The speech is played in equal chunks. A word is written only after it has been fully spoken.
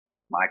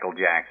Michael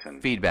Jackson.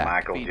 Feedback.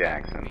 Michael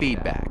Feedback. Jackson.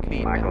 Feedback.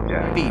 Michael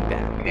Jackson.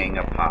 Feedback. King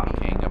of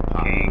pop. King of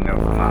pop. King of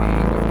pop.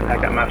 I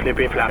got my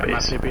flippy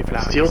floppies.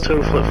 Steel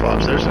toe flip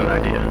flops. There's an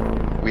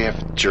idea. We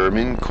have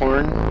German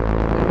corn,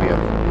 and we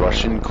have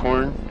Russian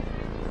corn,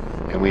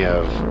 and we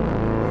have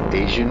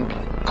Asian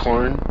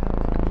corn.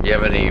 Do you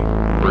have any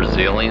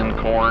Brazilian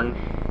corn?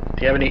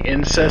 Do you have any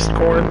incest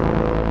corn?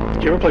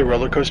 Do you ever play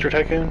Roller Coaster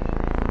Tycoon?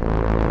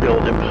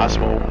 Build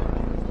impossible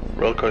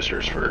roller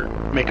coasters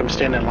make them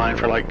stand in line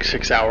for like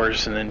 6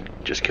 hours and then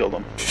just kill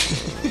them.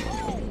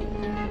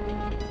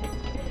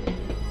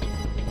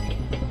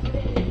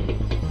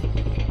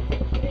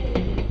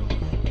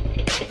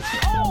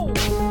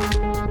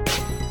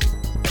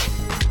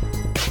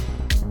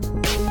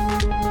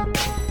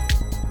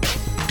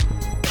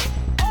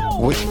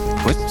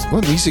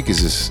 What music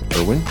is this,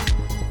 Erwin?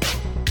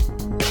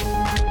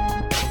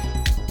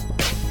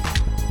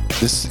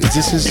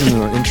 This isn't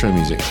our intro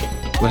music.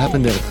 What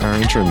happened to our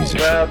intro music?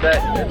 Well, that's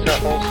a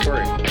whole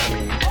story. I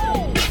mean,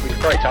 we could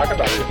probably talk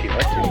about it if you'd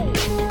like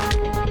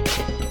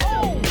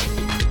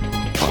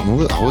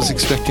to. I was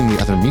expecting the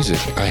other music.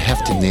 I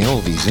have to nail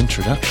these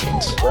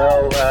introductions.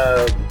 Well,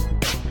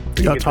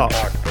 You gotta talk.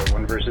 The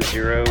 1 vs.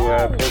 0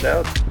 pulled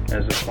out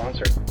as a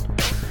sponsor.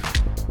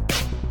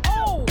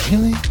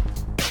 Really?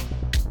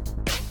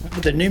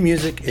 The new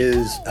music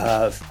is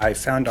I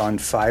found on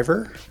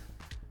Fiverr.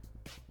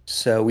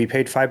 So we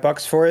paid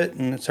 $5 for it,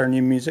 and it's our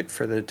new music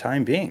for the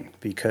time being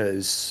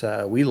because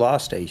we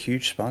lost a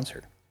huge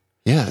sponsor.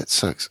 Yeah, that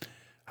sucks.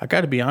 I got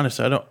to be honest.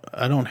 I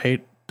don't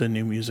hate the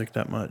new music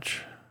that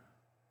much.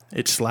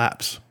 It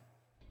slaps.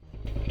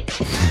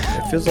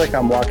 It feels like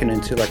I'm walking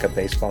into like a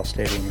baseball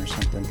stadium or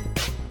something,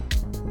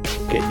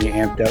 getting you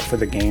amped up for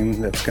the game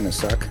that's gonna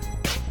suck.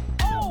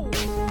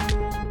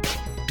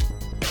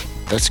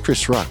 That's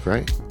Chris Rock,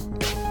 right?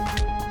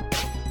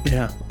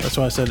 Yeah, that's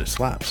why I said it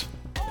slaps.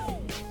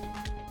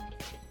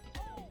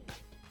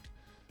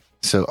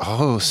 So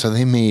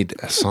they made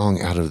a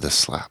song out of the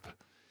slap.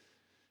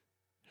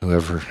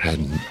 Whoever had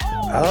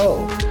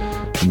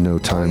no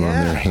time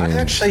on their hands. I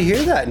actually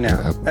hear that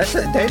now.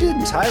 They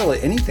didn't title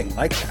it anything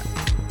like that.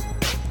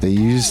 They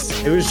used.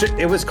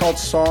 It was called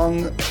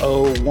Song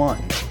 01.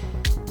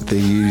 They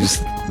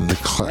used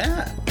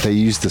They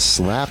used the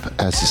slap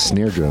as a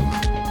snare drum.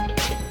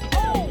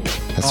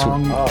 That's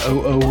Song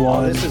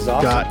 001 this is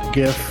awesome.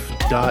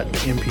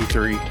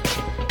 .gif.mp3.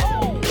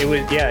 It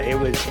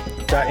was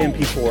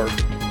 .mp4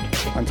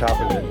 on top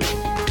of it.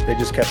 They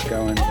just kept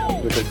going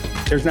with it.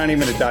 There's not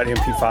even a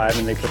 .mp5,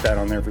 and they put that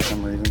on there for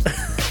some reason.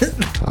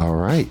 All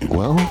right.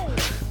 Well,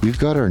 we've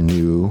got our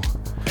new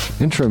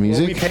intro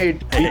music. Well,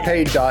 we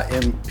paid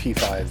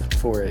 .mp5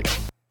 for it.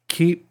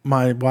 Keep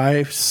my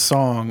wife's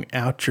song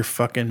out your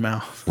fucking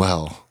mouth.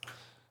 Well,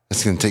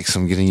 it's going to take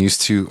some getting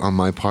used to on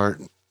my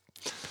part.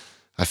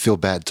 I feel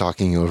bad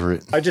talking over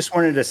it. I just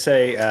wanted to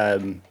say,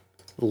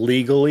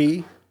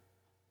 legally,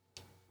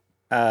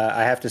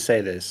 I have to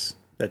say this.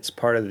 That's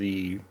part of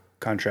the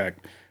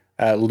contract.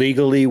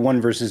 Legally, 1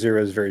 vs.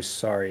 0 is very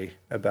sorry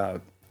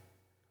about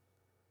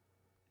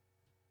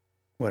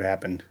what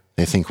happened.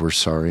 They think we're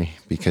sorry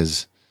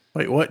because...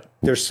 Wait, what?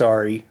 They're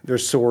sorry. They're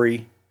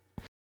sorry.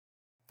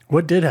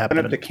 What did happen?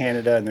 Went up to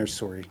Canada and they're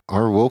sorry.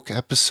 Our woke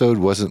episode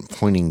wasn't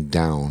pointing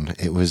down.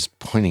 It was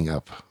pointing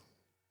up.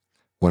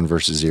 1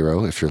 vs.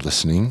 0, if you're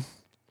listening.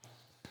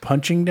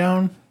 Punching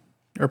down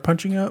or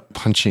punching up?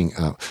 Punching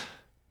up.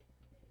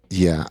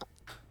 Yeah.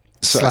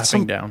 So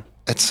slapping down.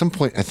 At some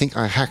point, I think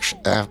I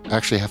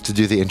actually have to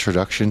do the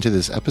introduction to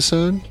this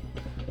episode.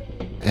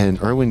 And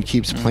Erwin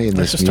keeps playing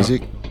this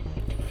music.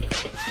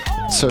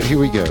 So here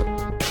we go.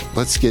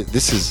 This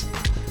is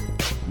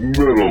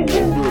Metal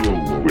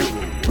with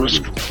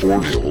Frisk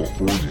Thornhill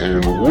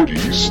and Woody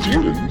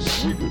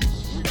Stevens.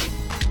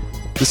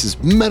 This is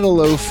Metal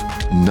Loaf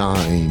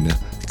 9,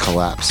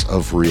 Collapse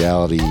of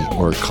Reality,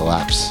 or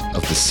Collapse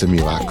of the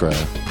Simulacra.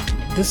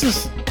 This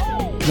is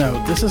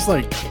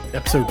like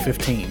episode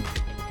 15.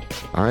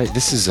 All right,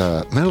 this is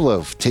Metal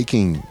Loaf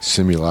taking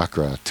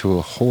Simulacra to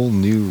a whole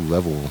new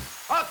level.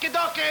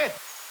 Okie-dokie!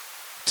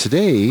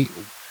 Today,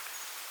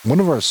 one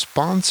of our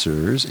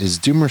sponsors is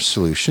Doomer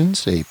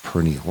Solutions, a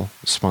perennial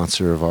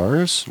sponsor of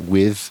ours,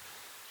 with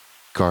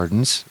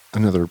Gardens,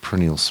 another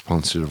perennial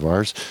sponsor of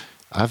ours.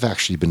 I've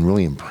actually been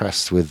really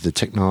impressed with the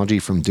technology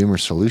from Doomer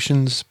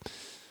Solutions,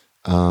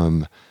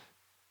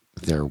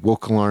 their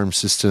woke alarm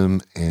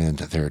system and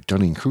their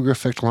Dunning-Kruger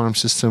effect alarm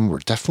system were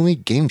definitely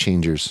game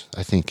changers,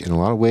 I think, in a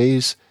lot of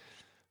ways.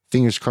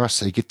 Fingers crossed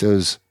they get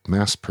those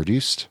mass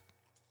produced.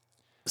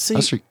 See,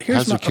 how's your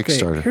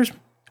Kickstarter?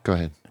 Go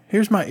ahead.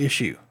 Here's my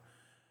issue.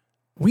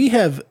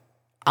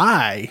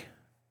 I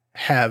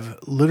have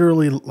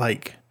literally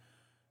like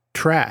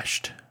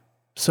trashed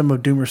some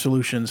of Doomer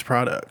Solutions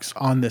products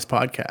on this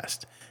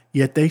podcast,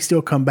 yet they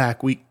still come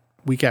back week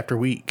after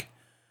week.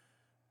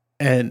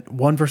 And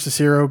 1 vs.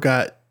 0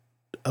 got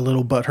a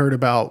little butthurt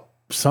about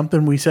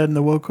something we said in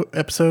the woke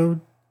episode.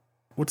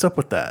 What's up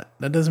with that?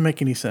 That doesn't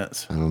make any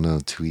sense. I don't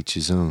know. To each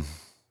his own.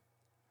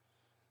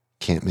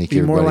 Can't make Be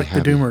everybody more like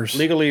happy. the Doomers.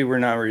 Legally, we're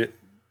not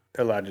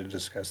allowed to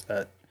discuss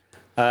that.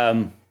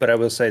 But I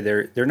will say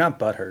they're not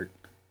butthurt.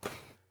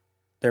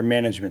 Their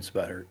management's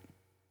butthurt.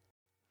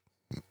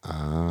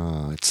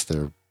 It's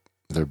their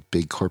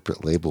big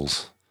corporate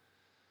labels.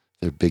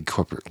 Their big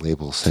corporate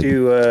labels.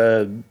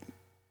 To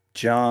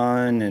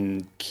John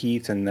and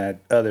Keith and that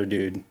other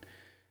dude,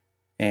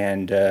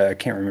 and I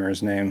can't remember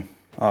his name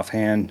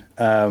offhand.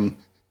 And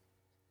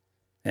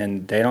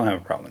they don't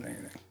have a problem with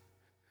anything.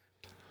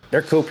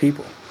 They're cool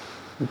people.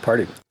 We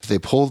partied. They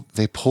pulled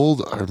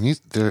our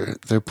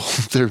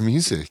pulled their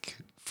music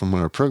from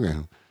our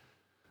program.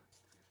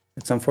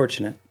 It's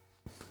unfortunate.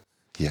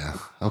 Yeah.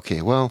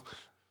 Okay. Well,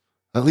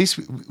 at least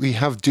we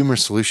have Doomer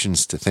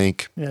Solutions to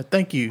thank. Yeah.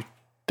 Thank you,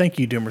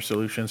 Doomer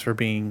Solutions, for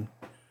being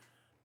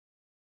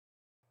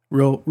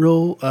real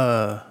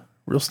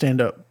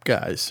stand-up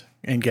guys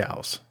and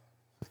gals,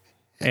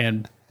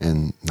 and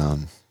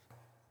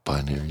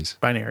non-binaries.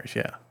 Binaries,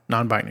 yeah,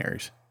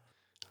 non-binaries.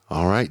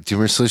 All right,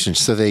 Doomer Solutions.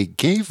 So they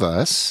gave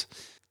us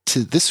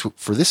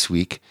for this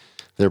week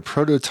their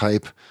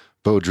prototype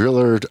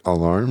Baudrillard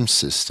alarm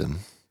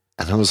system,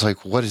 and I was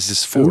like, "What is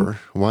this for?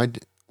 Why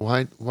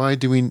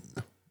do we?"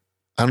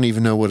 I don't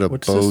even know what a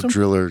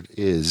Baudrillard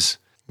is.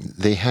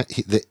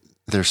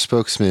 Their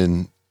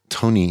spokesman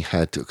Tony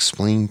had to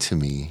explain to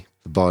me.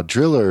 The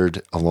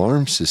Baudrillard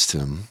alarm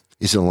system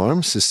is an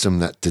alarm system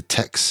that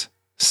detects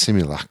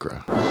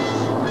simulacra.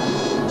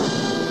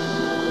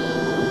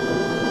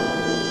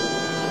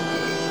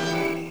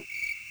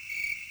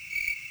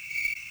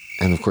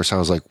 And of course, I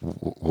was like,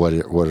 "What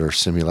are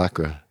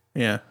simulacra?"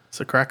 Yeah,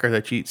 it's a cracker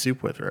that you eat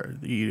soup with, or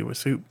you eat it with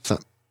soup.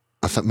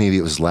 I thought maybe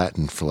it was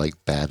Latin for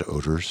like bad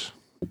odors.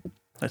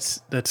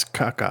 That's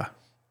caca.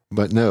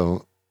 But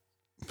no.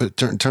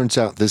 But it turns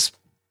out this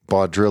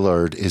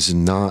Baudrillard is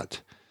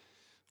not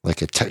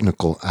like a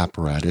technical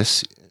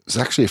apparatus. It's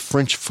actually a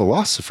French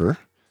philosopher,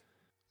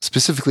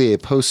 specifically a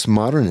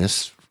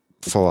postmodernist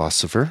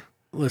philosopher.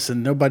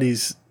 Listen,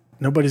 nobody's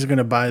going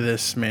to buy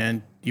this,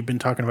 man. You've been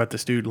talking about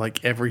this dude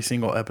like every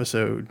single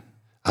episode.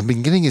 I've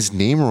been getting his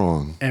name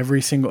wrong.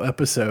 Every single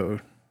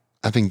episode.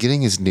 I've been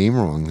getting his name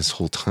wrong this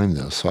whole time,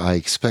 though, so I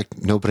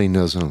expect nobody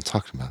knows what I'm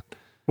talking about.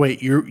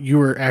 Wait, you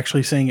were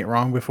actually saying it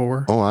wrong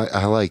before? Oh,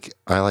 I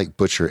like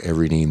butcher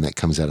every name that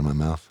comes out of my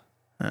mouth.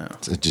 Oh.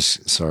 So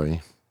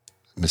sorry,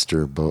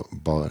 Mr.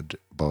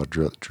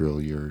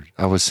 Baudrillard.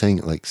 I was saying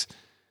it like.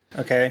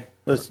 Okay,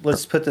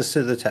 let's put this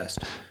to the test,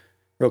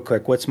 real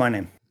quick. What's my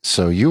name?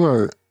 So you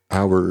are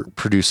our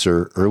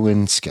producer,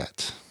 Erwin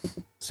Sket.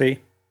 See,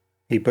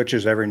 he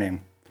butchers every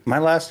name. My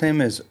last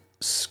name is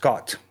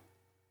Scott.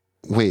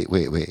 Wait.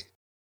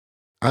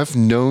 I've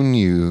known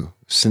you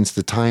since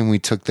the time we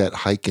took that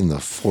hike in the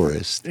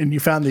forest. And you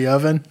found the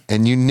oven?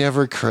 And you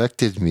never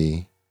corrected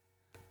me.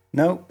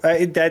 No,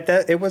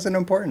 it wasn't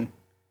important.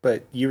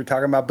 But you were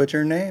talking about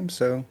butchering names,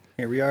 so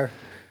here we are.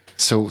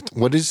 So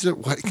what is it?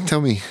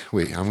 Tell me.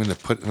 Wait,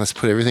 let's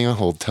put everything on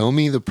hold. Tell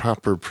me the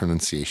proper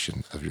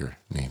pronunciation of your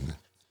name.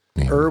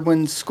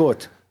 Erwin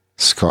Scott.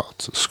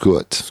 Scoot.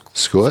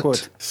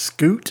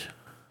 Scoot?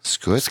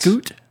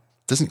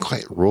 Doesn't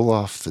quite roll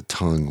off the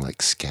tongue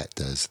like scat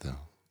does, though.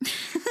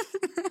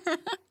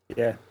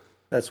 Yeah,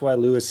 that's why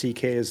Louis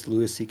C.K. is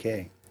Louis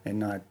C.K. and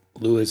not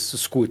Louis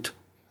Scoot.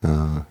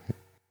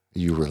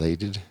 You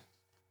related?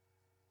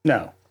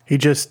 No. He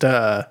just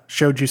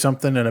showed you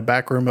something in a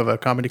back room of a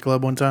comedy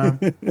club one time.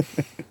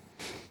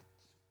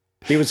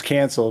 He was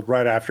canceled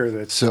right after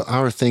that. So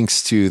our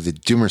thanks to the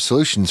Doomer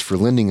Solutions for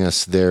lending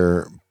us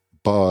their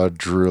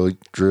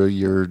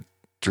Baudrillard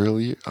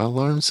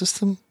alarm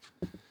system.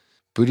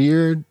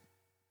 Baudrillard.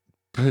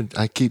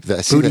 I keep that.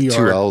 I see that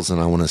two L's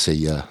and I want to say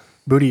yeah.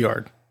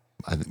 Baudrillard.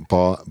 I think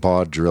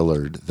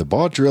Baudrillard. The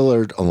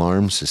Baudrillard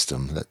alarm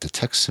system that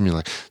detects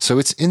simulacra. So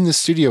it's in the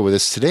studio with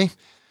us today.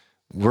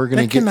 We're going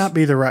to get. That cannot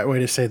be the right way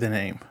to say the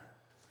name.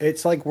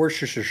 It's like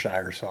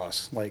Worcestershire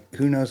sauce. Like,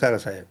 who knows how to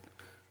say it?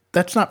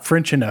 That's not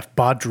French enough.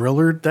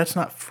 Baudrillard, that's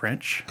not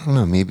French. I don't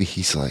know. Maybe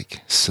he's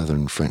like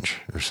Southern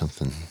French or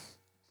something.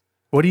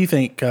 What do you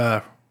think,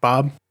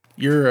 Bob?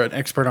 You're an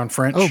expert on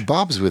French. Oh,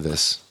 Bob's with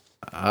us.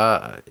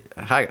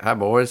 Hi,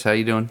 boys. How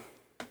you doing?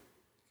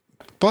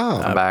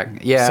 Bob. I'm back.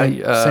 Yeah.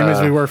 Same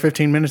as we were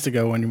 15 minutes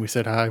ago when we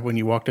said hi when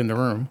you walked in the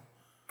room.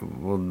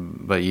 Well,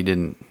 but you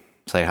didn't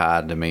say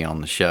hi to me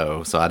on the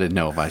show, so I didn't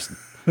know if I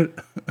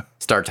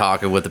start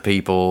talking with the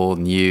people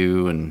and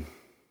you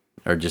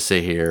or just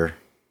sit here.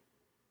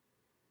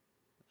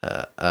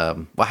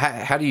 Well,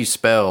 how do you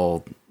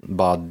spell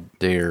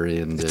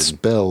Baudrillard? It's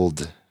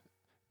spelled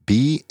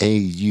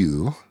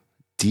Baudrillard.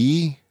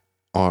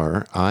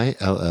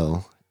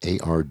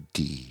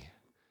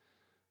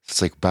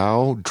 It's like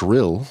bow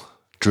drill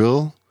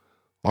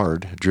ard,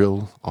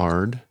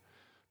 Baudrillard.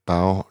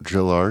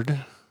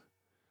 Baudrillard.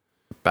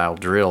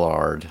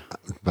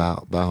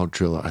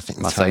 Baudrillard. I think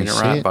am I that's how saying you it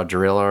say right? it.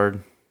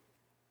 Baudrillard.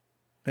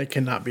 It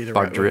cannot be the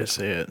right way to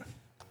say it.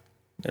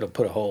 It'll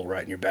put a hole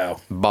right in your bow.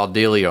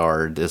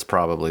 Baudrillard is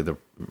probably the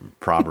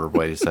proper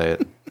way to say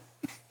it.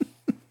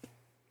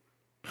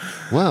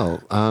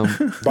 Well,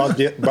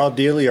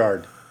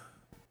 Baudrillard.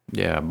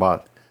 Yeah,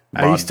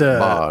 I used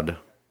to.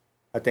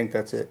 I think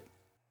that's it.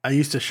 I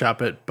used to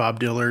shop at Bob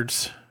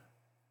Dillard's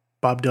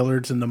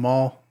in the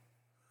mall,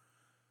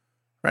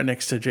 right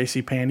next to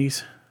J.C.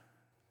 Penney's.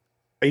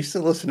 I used to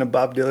listen to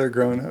Bob Dylan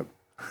growing up.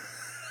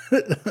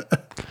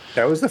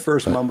 That was the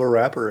first mumble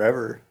rapper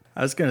ever.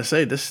 I was gonna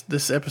say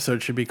this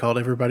episode should be called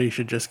 "Everybody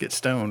Should Just Get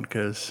Stoned"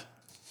 because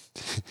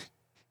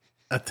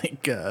I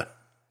think it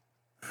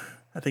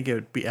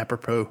would be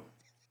apropos.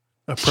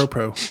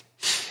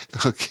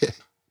 Okay.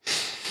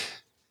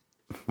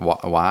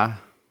 Why?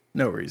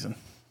 No reason.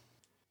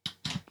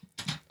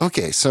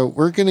 Okay, so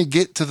we're gonna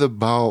get to the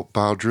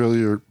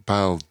Baudrillard.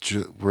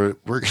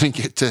 We're gonna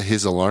get to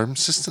his alarm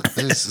system.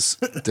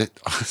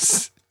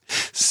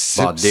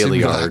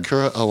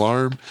 Simulacra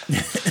alarm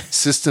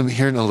system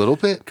here in a little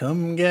bit.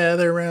 Come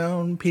gather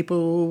round,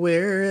 people,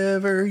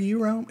 wherever you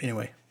roam.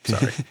 Anyway,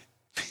 sorry.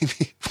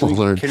 We'll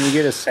learn. Can we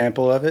get a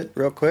sample of it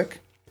real quick?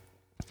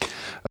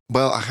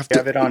 Well, I have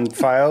Have it on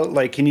file.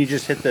 Like, can you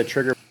just hit the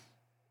trigger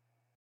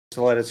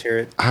to let us hear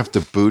it? I have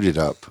to boot it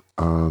up.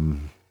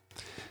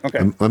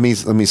 Okay. Let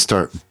me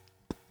start.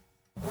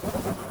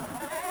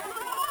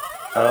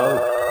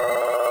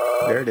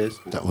 Oh, there it is.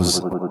 That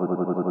was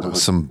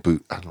some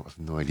boot. I have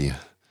no idea.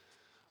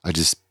 I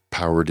just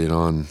powered it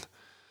on.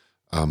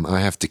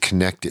 I have to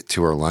connect it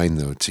to our line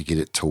though to get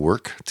it to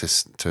work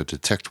to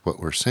detect what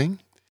we're saying.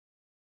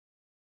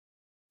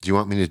 Do you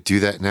want me to do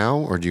that now,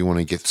 or do you want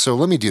to get? So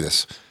let me do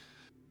this.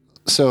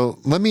 So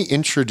let me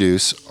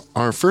introduce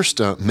our first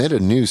meta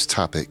news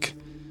topic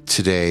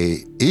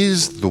today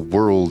is the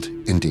world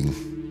ending.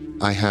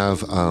 I have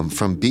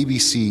from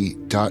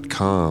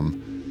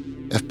BBC.com,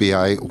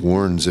 FBI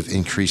warns of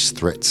increased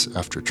threats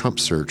after Trump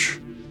surge.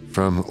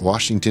 From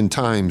Washington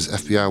Times,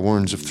 FBI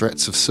warns of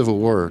threats of civil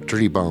war,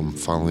 dirty bomb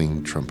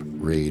following Trump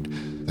raid.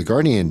 The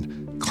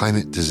Guardian,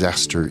 climate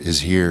disaster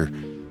is here.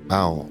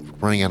 Wow,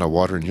 running out of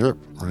water in Europe,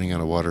 running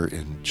out of water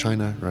in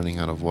China, running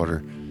out of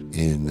water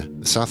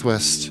in the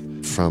Southwest.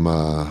 From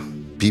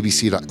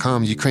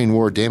BBC.com, Ukraine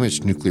war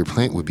damaged nuclear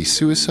plant would be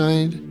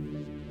suicide.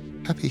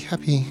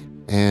 Happy.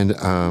 And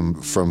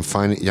from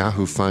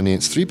Yahoo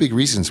Finance, 3 big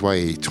reasons why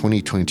a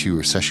 2022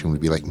 recession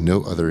would be like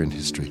no other in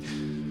history.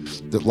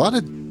 A lot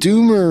of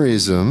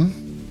doomerism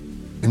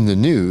in the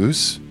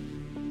news.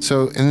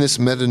 So in this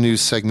meta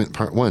news segment,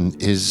 part 1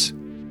 is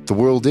the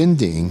world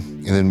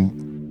ending. And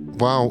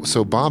then,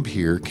 so Bob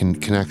here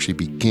can actually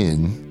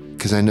begin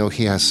because I know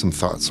he has some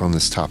thoughts on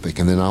this topic.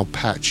 And then I'll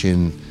patch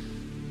in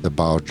the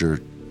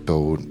Baudrillard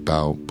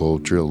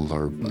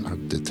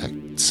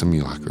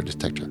Simulacra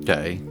Detector.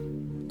 Okay.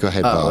 Go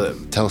ahead,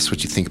 Bob. Tell us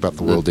what you think about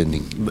the world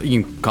ending.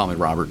 You can call me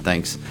Robert,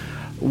 thanks.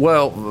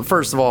 Well,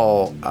 first of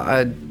all,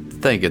 I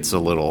think it's a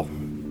little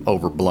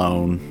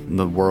overblown.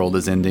 The world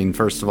is ending.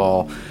 First of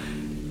all,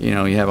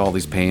 you have all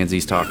these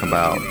pansies talking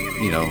about,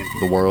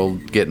 the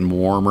world getting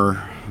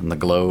warmer and the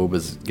globe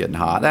is getting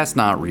hot. That's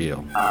not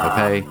real,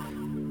 okay?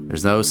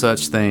 There's no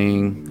such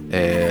thing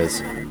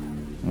as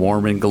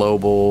warming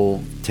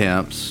global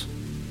temps.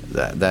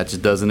 That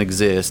just doesn't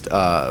exist.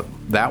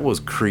 That was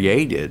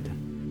created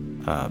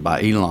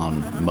by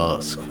Elon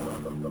Musk,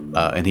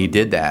 and he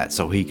did that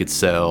so he could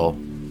sell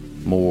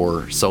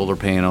more solar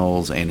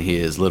panels and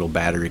his little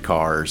battery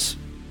cars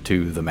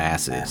to the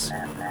masses.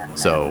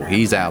 So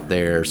he's out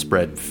there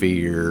spreading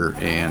fear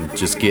and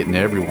just getting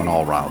everyone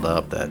all riled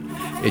up that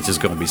it's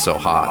just going to be so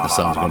hot, the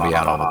sun's going to be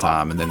out all the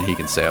time, and then he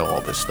can sell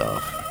all this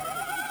stuff.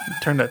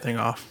 Turn that thing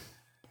off.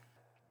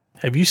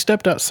 Have you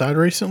stepped outside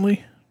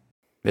recently?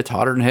 It's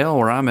hotter than hell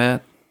where I'm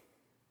at.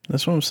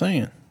 That's what I'm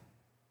saying.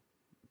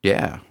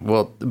 Yeah,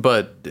 well,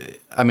 but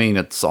I mean,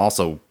 it's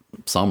also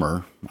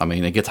summer. I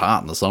mean, it gets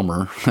hot in the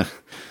summer,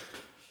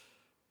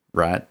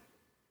 right?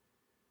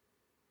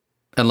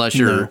 Unless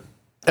you're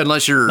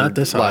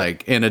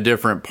like in a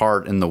different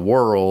part in the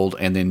world,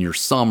 and then your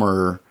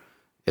summer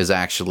is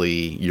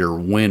actually your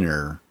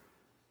winter,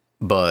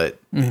 but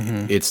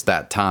it's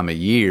that time of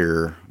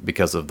year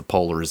because of the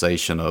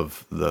polarization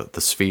of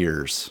the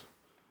spheres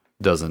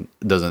doesn't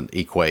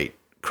equate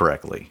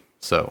correctly.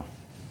 So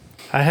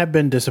I have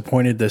been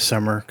disappointed this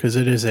summer because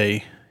it is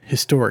a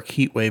historic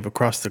heat wave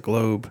across the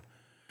globe.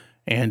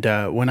 And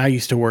when I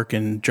used to work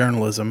in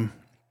journalism,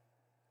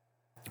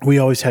 we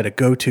always had a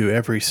go-to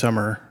every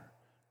summer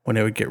when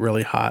it would get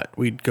really hot.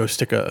 We'd go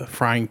stick a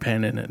frying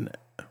pan in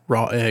a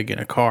raw egg in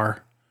a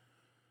car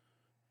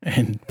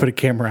and put a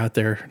camera out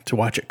there to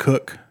watch it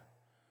cook.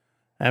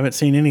 I haven't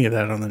seen any of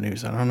that on the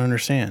news. I don't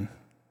understand.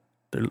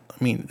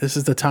 This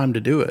is the time to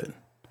do it.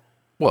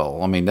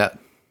 Well, I mean, that's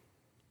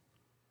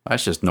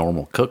just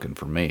normal cooking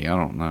for me. I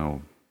don't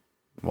know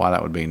why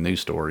that would be a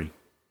news story.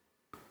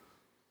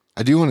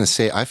 I do want to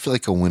say I feel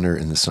like a winter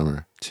in the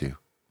summer too.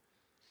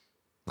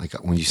 Like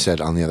when you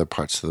said on the other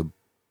parts of the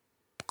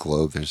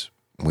globe, there's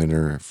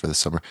winter for the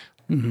summer.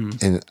 Mm-hmm.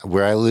 And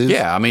where I live,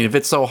 yeah. I mean, if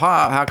it's so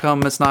hot, how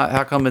come it's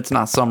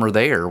not summer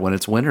there when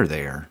it's winter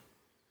there?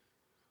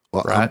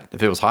 Well, right?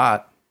 If it was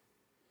hot.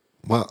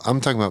 Well, I'm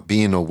talking about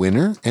being a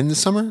winter in the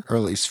summer, or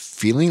at least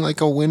feeling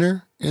like a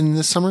winter in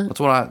the summer. That's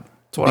what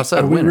I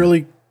said.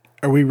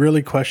 Are we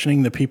really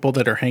questioning the people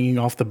that are hanging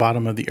off the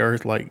bottom of the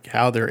earth, like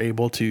how they're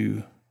able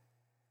to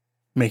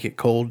make it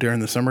cold during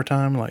the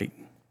summertime. Like,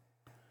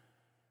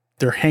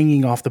 they're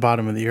hanging off the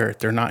bottom of the earth.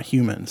 They're not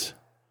humans.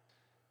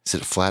 Is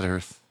it a flat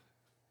Earth?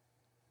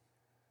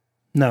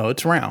 No,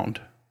 it's round.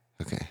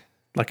 Okay.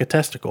 Like a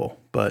testicle,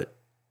 but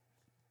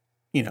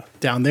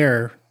down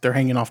there, they're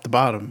hanging off the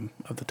bottom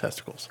of the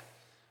testicles.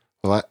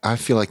 Well, I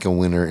feel like a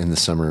winter in the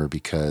summer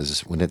because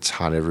when it's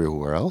hot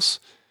everywhere else,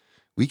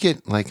 we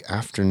get like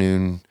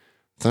afternoon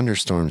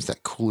thunderstorms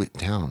that cool it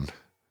down.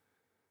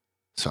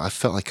 So I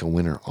felt like a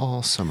winter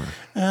all summer.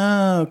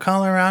 Oh,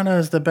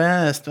 Colorado's the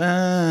best.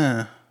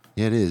 Ah.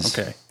 Yeah, it is.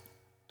 Okay.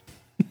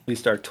 At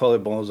least our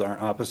toilet bowls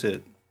aren't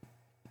opposite.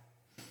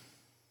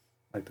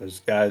 Like those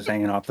guys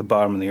hanging off the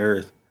bottom of the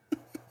earth.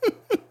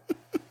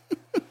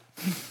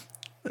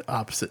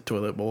 Opposite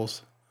toilet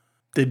bowls.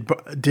 Did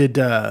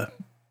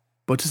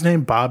what's his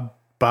name? Bob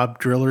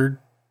Drillard?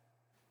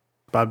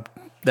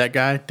 That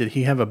guy, did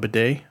he have a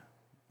bidet?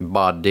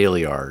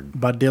 Baudrillard.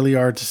 Bob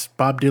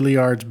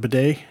Dilliard's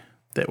bidet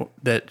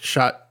that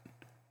shot,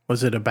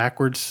 was it a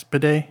backwards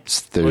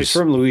bidet? Well, he's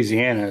from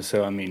Louisiana,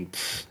 so I mean,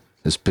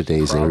 there's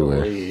bidets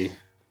everywhere.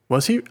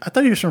 Was he? I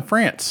thought he was from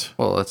France.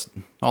 Well, that's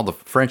all the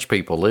French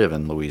people live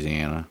in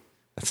Louisiana.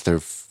 That's their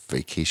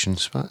vacation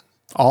spot.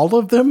 All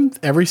of them?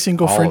 Every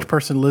single French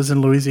person lives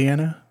in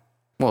Louisiana?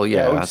 Well,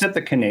 yeah. Except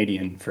the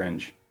Canadian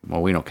French.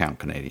 Well, we don't count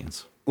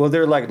Canadians. Well,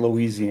 they're like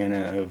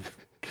Louisiana of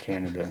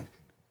Canada.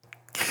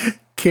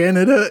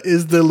 Canada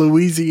is the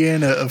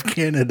Louisiana of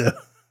Canada.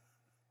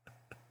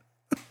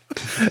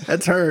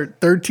 That's her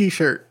third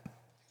T-shirt.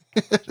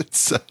 I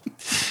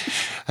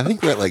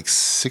think we're at like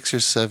 6 or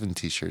 7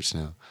 T-shirts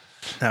now.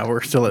 No,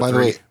 we're still at 3. By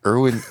the way,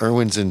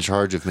 Erwin's in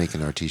charge of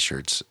making our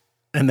T-shirts.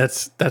 And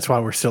that's why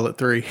we're still at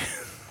 3.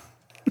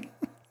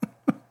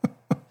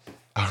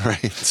 All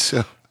right,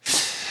 so,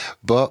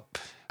 but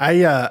I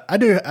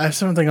have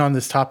something on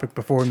this topic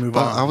before we move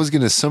on. I was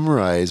going to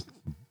summarize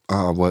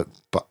what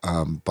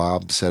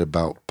Bob said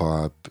about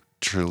Bob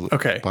Drillard.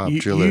 Okay,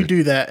 you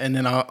do that, and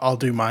then I'll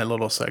do my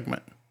little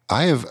segment.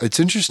 It's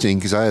interesting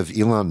because I have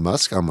Elon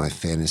Musk on my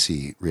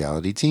fantasy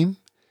reality team,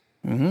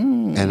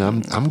 and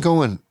I'm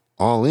going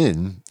all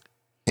in,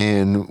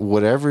 and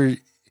what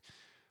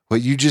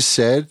you just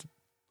said,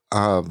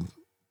 Bob,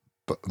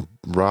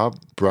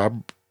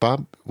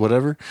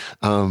 whatever,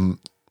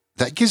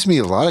 that gives me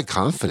a lot of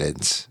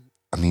confidence.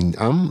 I mean,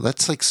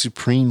 that's like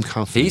supreme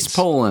confidence.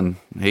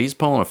 He's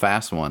pulling a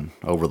fast one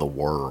over the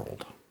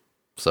world.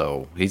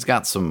 So he's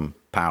got some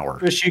power.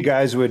 Wish you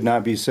guys would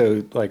not be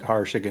so like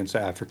harsh against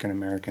African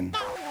American.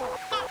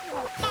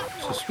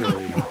 Just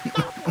really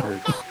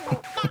hurts.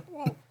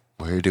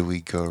 Where do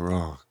we go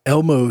wrong?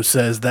 Elmo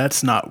says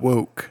that's not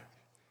woke.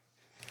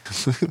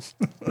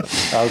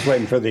 I was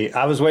waiting for the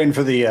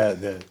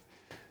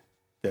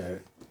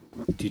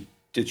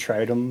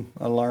detritum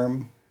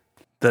alarm.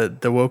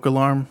 The woke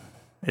alarm.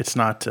 It's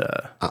not.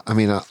 I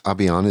mean, I'll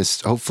be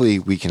honest. Hopefully,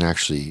 we can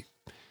actually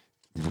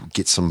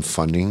get some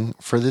funding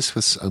for this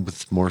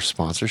with more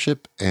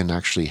sponsorship and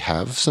actually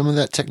have some of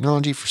that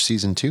technology for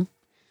season 2.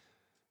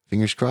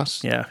 Fingers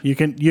crossed. Yeah, you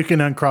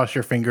can uncross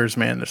your fingers,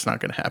 man. That's not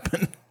going to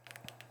happen.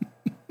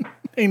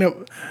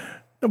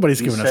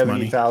 Nobody's giving us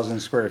money. 70,000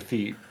 square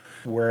feet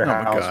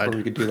warehouse where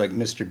we could do like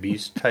Mr.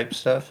 Beast type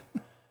stuff.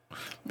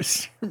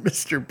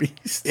 Mr.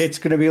 Beast. It's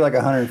going to be like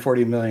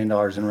 $140 million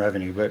in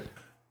revenue, but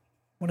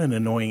what an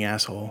annoying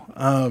asshole.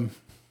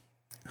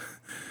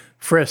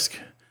 Frisk,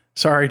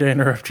 sorry to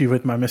interrupt you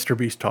with my Mr.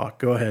 Beast talk.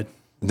 Go ahead.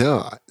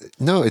 No,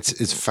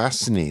 it's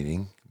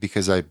fascinating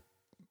because I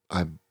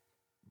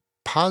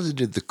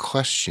posited the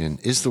question,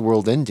 is the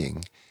world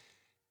ending?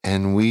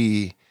 And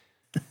we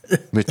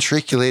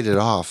matriculated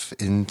off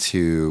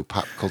into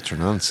pop culture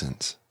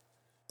nonsense.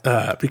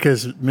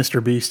 Because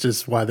Mr. Beast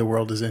is why the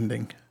world is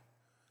ending.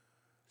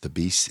 The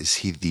Beast? Is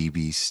he the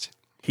Beast?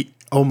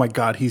 Oh my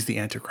God, he's the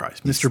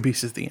Antichrist. Mr.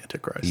 Beast is the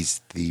Antichrist.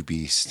 He's the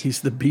Beast.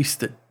 He's the beast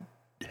that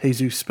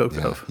Jesus spoke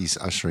of. He's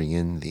ushering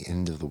in the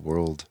end of the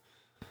world.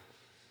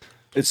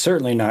 It's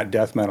certainly not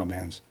death metal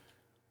bands.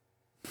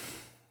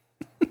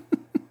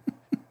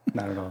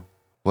 Not at all.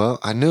 Well,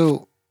 I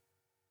know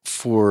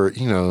for,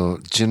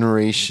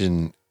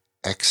 Generation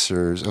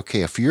Xers,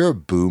 okay, if you're a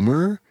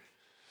boomer,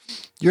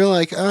 you're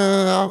like,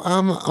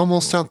 I'm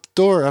almost out the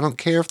door. I don't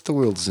care if the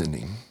world's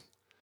ending.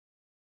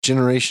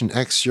 Generation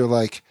X, you're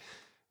like,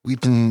 we've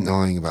been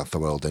knowing about the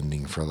world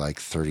ending for like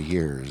 30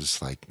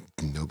 years. Like,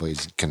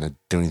 nobody's going to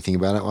do anything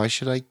about it. Why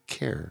should I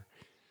care?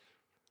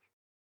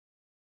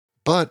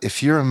 But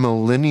if you're a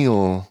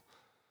millennial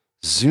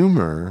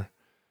Zoomer,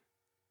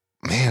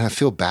 man, I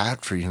feel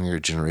bad for younger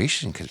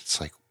generation because it's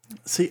like.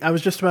 See, I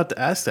was just about to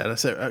ask that. I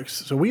said,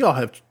 so we all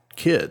have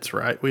kids,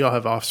 right? We all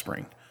have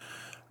offspring.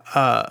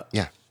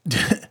 Yeah.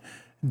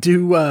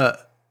 Do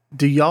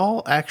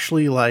y'all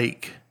actually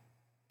like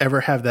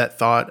ever have that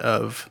thought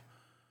of,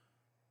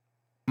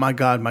 my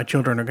God, my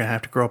children are going to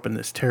have to grow up in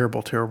this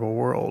terrible, terrible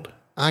world?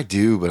 I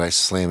do, but I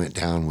slam it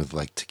down with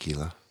like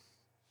tequila.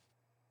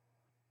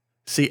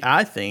 See,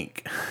 I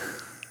think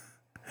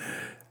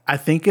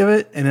of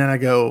it and then I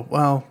go,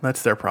 well,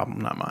 that's their problem,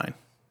 not mine.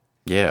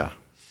 Yeah.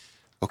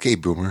 Okay,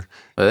 Boomer.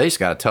 But they just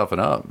got to toughen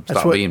up.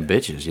 Stop being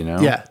bitches, you know?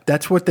 Yeah,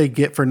 that's what they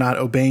get for not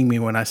obeying me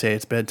when I say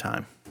it's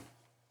bedtime.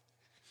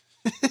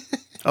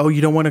 Oh,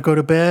 you don't want to go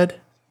to bed?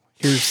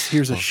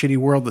 Here's a shitty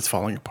world that's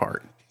falling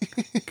apart.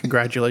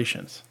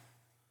 Congratulations.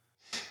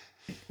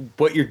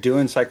 What you're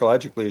doing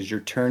psychologically is you're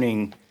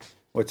turning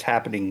what's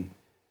happening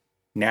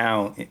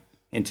now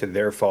into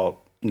their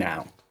fault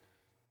now.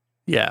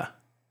 Yeah.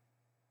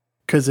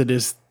 Because it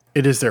is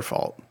their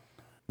fault.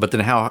 But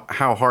then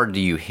how hard do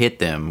you hit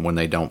them when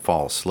they don't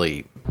fall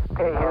asleep?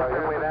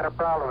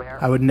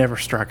 I would never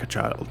strike a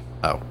child.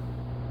 Oh.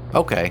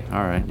 Okay.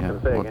 All right. Yeah.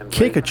 Well,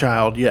 Kick a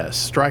child, yes.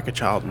 Strike a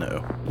child,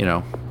 no. you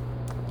know,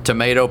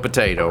 tomato,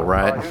 potato,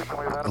 right?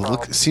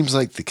 Look, it seems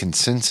like the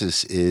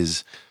consensus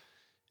is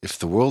if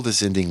the world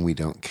is ending, we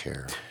don't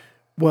care.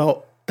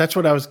 Well, that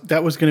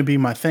was going to be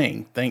my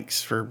thing.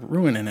 Thanks for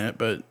ruining it,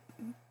 but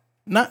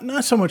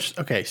not so much.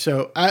 Okay,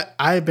 so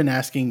I've been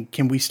asking,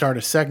 can we start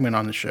a segment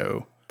on the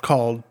show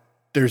called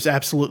 "There's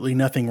Absolutely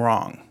Nothing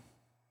Wrong"?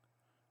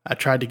 I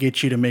tried to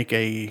get you to make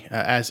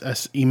as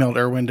emailed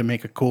Erwin to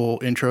make a cool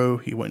intro.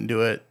 He wouldn't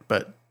do it,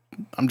 but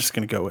I'm just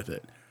going to go with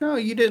it. No,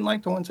 you didn't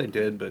like the ones I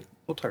did, but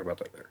we'll talk about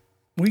that later.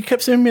 Well, you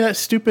kept sending me that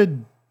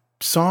stupid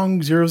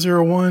song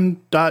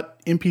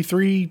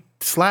 001.mp3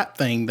 slap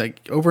thing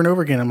like over and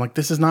over again. I'm like,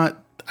 this is not,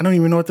 I don't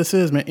even know what this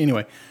is, man.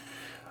 Anyway,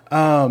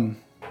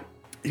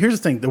 here's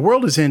the thing. The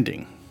world is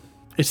ending.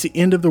 It's the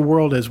end of the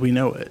world as we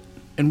know it.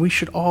 And we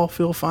should all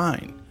feel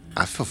fine.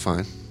 I feel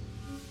fine.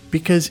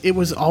 Because it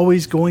was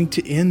always going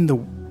to end.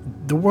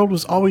 The world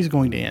was always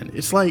going to end.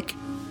 It's like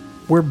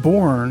we're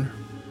born,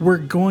 we're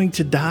going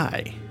to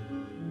die.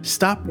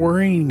 Stop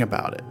worrying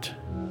about it.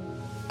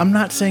 I'm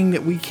not saying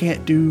that we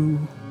can't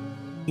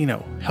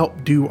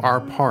help do our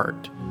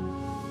part.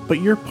 But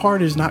your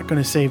part is not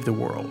going to save the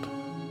world.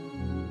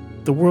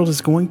 The world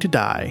is going to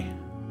die.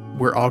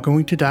 We're all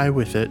going to die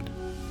with it.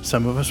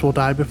 Some of us will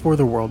die before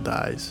the world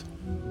dies.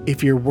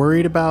 If you're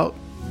worried about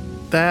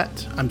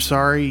that, I'm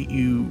sorry,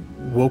 you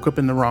woke up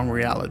in the wrong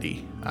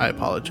reality. I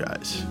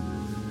apologize.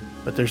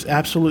 But there's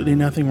absolutely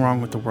nothing wrong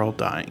with the world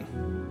dying.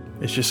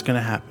 It's just going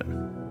to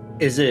happen.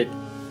 Is it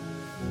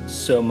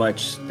so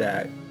much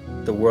that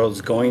the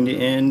world's going to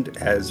end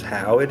as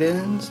how it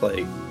ends?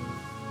 Like,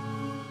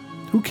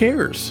 who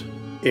cares?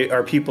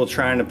 Are people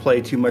trying to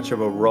play too much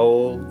of a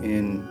role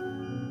in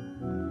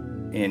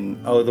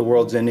the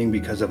world's ending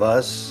because of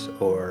us,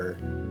 or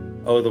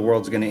the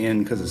world's going to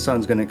end because the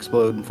sun's going to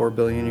explode in 4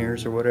 billion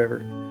years or whatever?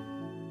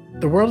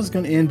 The world is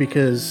going to end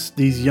because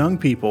these young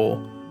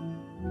people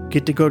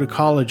get to go to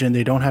college and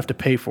they don't have to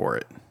pay for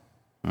it.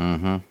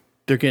 Mm-hmm.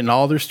 They're getting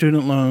all their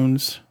student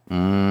loans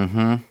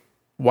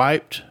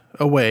wiped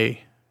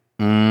away,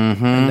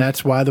 and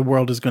that's why the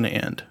world is going to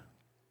end.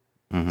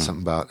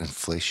 Something about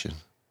inflation,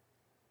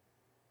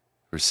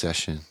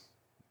 recession,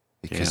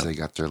 because they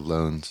got their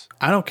loans.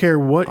 I don't care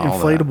what All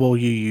inflatable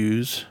you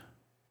use.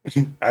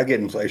 I get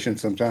inflation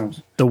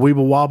sometimes. The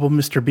Weeble Wobble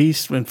Mr.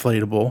 Beast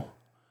inflatable.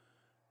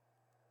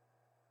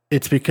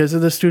 It's because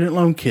of the student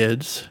loan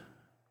kids.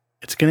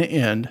 It's going to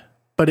end,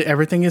 but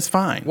everything is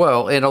fine.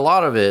 Well, and a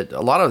lot of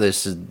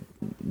this is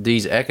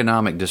these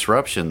economic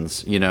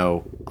disruptions,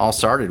 all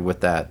started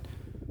with that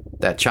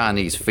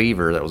Chinese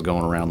fever that was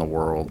going around the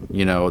world,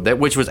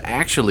 which was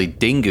actually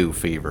dengue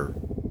fever.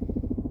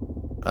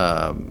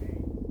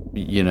 And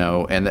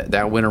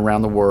that went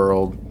around the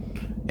world,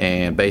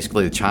 and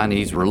basically the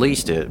Chinese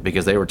released it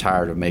because they were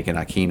tired of making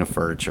IKEA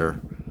furniture,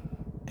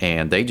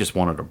 and they just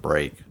wanted a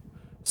break.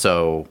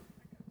 So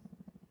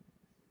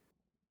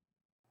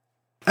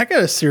I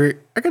got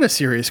a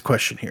serious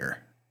question here.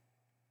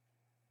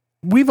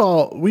 We've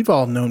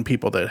all known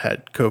people that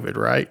had COVID,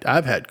 right?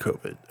 I've had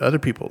COVID. Other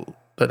people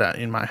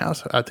in my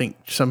house, I think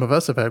some of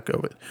us have had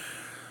COVID.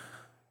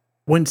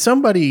 When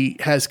somebody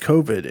has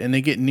COVID and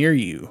they get near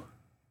you,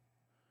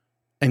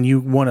 and you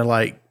want to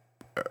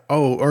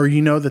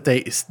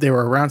that they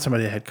were around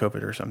somebody that had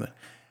COVID or something.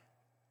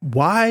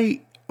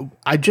 Why?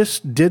 I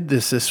just did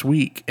this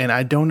week, and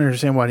I don't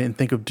understand why I didn't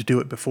think of to do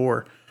it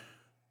before.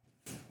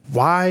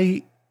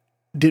 Why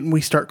didn't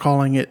we start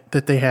calling it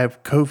that they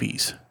have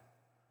COVIDs?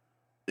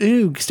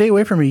 Ew, stay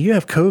away from me. You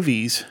have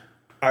COVIDs.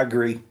 I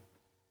agree.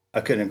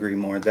 I couldn't agree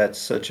more. That's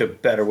such a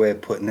better way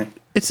of putting it.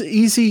 It's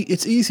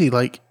easy.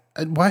 Like,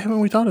 why haven't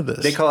we thought of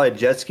this? They call it a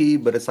jet ski,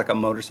 but it's like a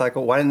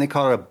motorcycle. Why didn't they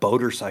call it a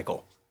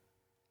boatercycle?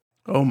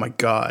 Oh my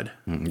God.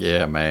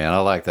 Yeah, man, I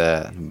like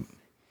that.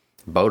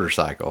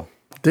 Boatercycle.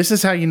 This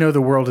is how you know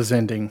the world is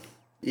ending.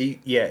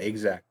 Yeah,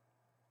 exactly.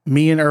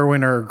 Me and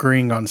Erwin are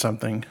agreeing on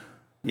something.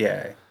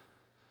 Yeah.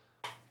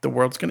 The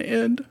world's going to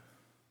end.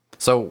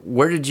 So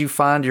where did you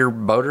find your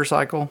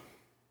motorcycle?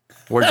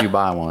 Where did you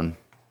buy one?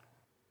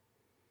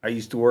 I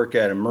used to work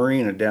at a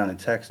marina down in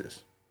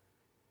Texas.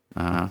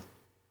 Uh-huh.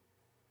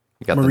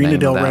 You got Marina the name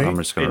Del of that? Rey? I'm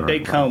just gonna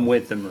They come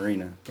with the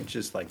marina. It's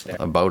just like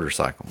that. a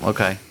motorcycle.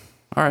 Okay.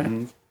 All right.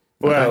 Mm-hmm.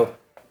 Well,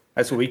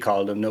 that's what we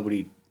called them.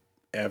 Nobody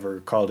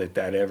ever called it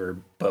that ever,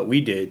 but we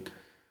did.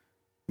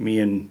 Me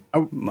and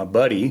my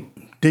buddy.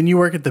 Didn't you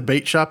work at the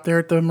bait shop there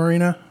at the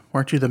marina?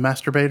 Weren't you the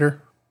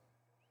masturbator?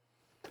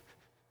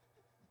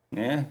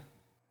 Yeah.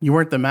 You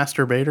weren't the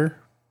masturbator?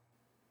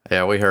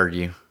 Yeah, we heard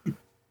you.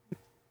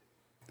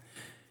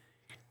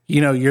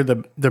 You know, you're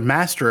the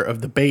master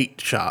of the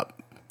bait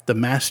shop. The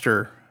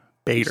master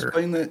baiter.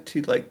 Explain that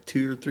to like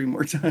 2 or 3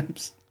 more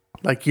times.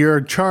 Like you're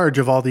in charge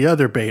of all the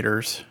other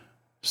baiters,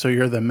 so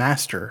you're the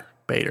master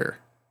baiter.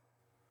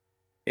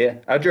 Yeah,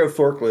 I drove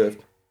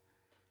forklift,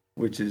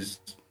 which is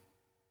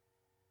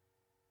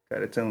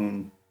got its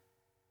own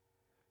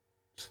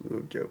slew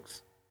of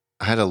jokes.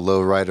 I had a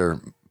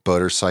lowrider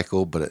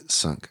motorcycle, but it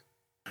sunk.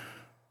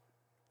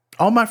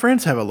 All my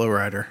friends have a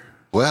lowrider.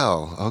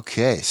 Well,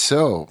 okay,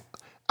 so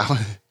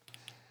I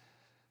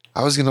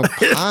was going to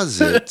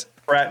posit.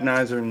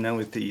 Fraternizer now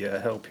with the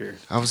help here.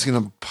 I was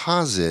going to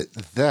posit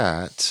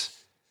that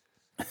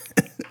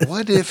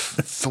what if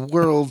the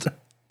world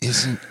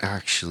isn't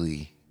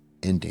actually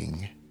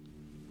ending?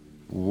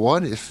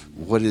 What if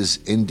what is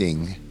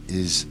ending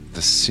is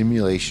the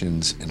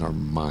simulations in our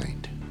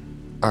mind?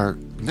 Our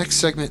next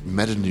segment,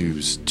 Meta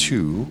News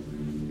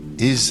 2,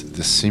 is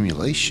the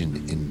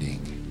simulation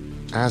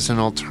ending as an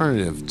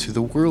alternative to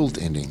the world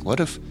ending. What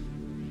if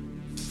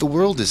the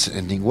world is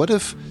ending? What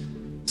if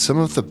some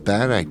of the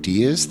bad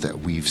ideas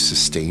that we've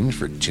sustained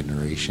for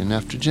generation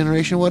after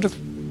generation, what if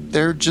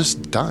they're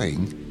just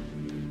dying?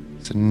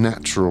 It's a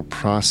natural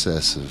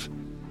process of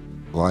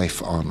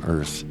life on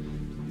Earth,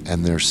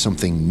 and there's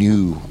something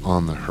new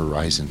on the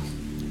horizon.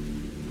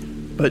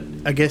 But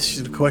I guess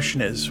the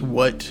question is,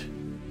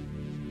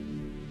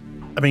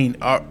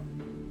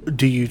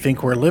 do you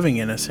think we're living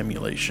in a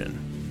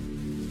simulation?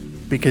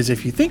 Because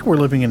if you think we're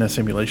living in a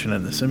simulation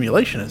and the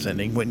simulation is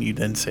ending, wouldn't you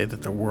then say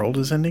that the world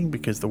is ending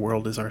because the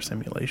world is our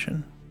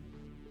simulation?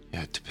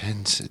 Yeah, it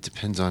depends. It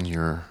depends on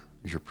your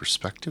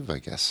perspective, I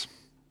guess.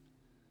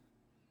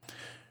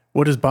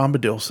 What does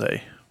Bombadil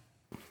say?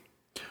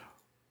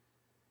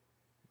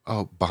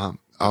 Oh,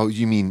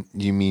 you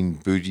mean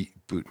bougie?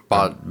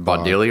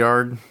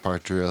 Baudrillard?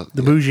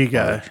 The bougie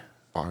guy.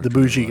 The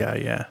bougie guy,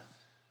 yeah.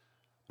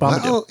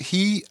 Bombadil.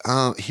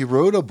 Well, he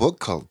wrote a book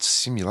called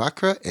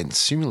Simulacra and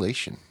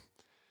Simulation.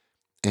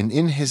 And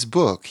in his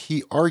book,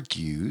 he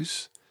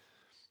argues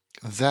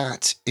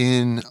that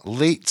in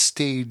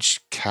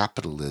late-stage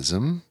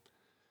capitalism,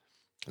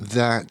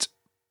 that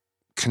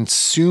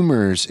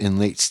consumers in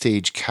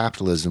late-stage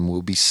capitalism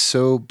will be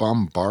so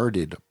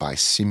bombarded by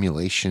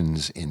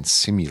simulations in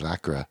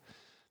simulacra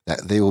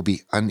that they will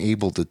be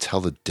unable to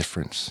tell the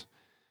difference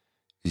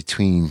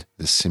between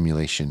the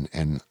simulation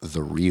and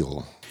the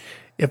real.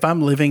 If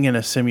I'm living in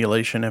a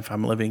simulation, if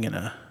I'm living in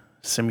a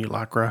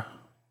simulacra,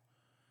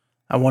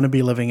 I want to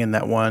be living in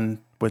that one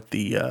with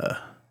the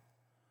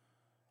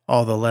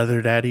all the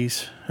leather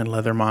daddies and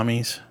leather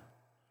mommies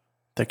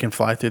that can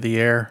fly through the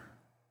air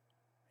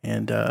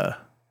and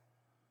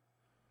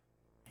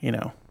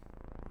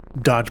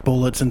dodge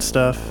bullets and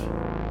stuff.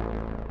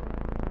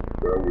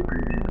 That would be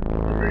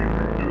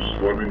amazing.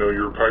 Just let me know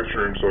your pipe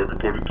stream so I can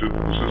put it to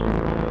the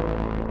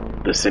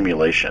system. The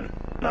simulation,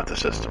 not the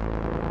system.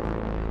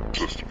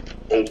 System,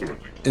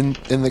 ultimately.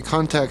 In the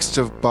context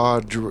of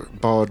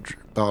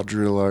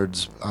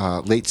Baudrillard's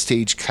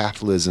late-stage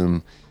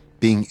capitalism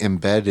being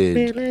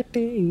embedded,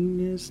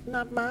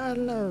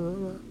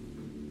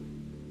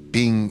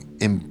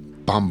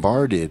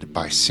 bombarded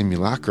by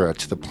simulacra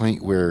to the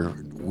point where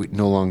we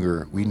no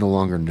longer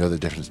know the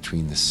difference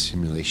between the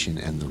simulation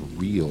and the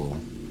real,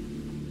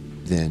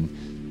 then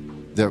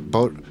the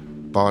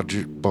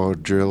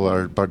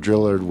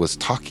Baudrillard was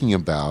talking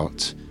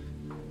about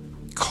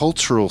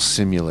cultural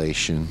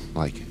simulation,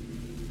 like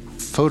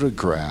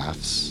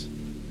photographs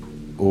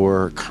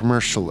or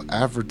commercial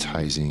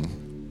advertising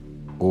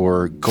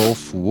or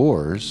Gulf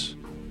Wars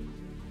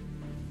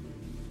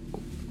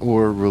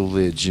or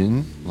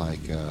religion, like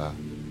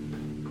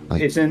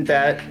isn't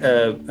that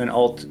an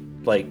alt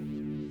like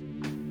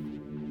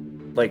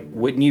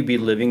wouldn't you be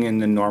living in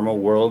the normal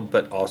world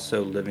but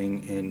also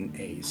living in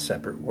a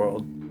separate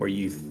world where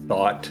you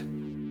thought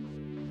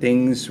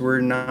things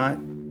were not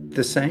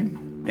the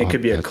same? It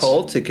could be a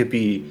cult. It could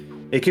be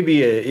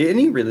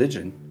any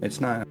religion. It's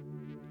not.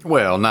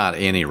 Well, not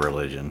any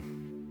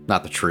religion,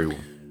 not the true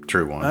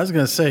one. I was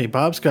going to say,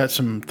 Bob's got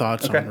some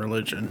thoughts on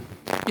religion.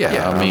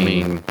 Yeah, I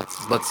mean,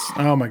 let's.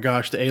 Oh my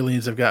gosh, the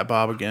aliens have got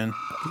Bob again.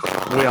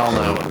 We all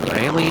know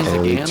aliens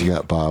again. You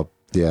got Bob.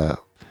 Yeah.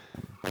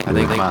 I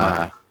think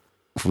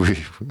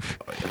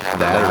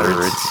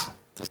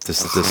it's the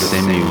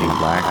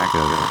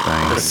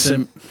simulacra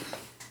thing.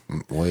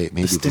 Wait,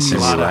 maybe the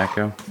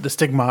simulacra. The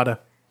stigmata.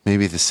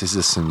 Maybe this is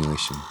a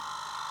simulation.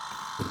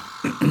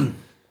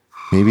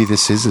 Maybe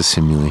this is a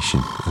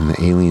simulation, and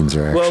the aliens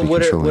are actually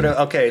controlling it.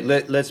 Okay,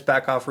 let's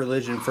back off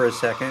religion for a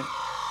second.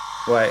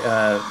 Why,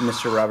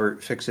 Mr.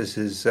 Robert fixes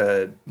his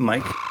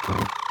mic.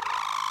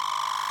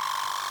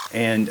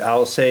 And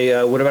I'll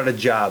say, what about a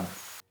job?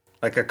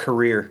 Like a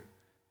career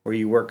where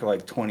you work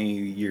like 20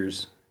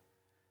 years.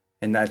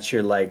 And that's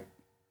your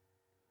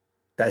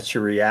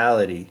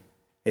reality.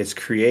 It's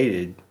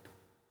created.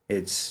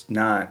 It's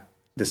not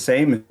the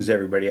same as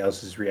everybody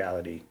else's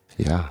reality.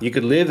 Yeah. You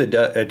could live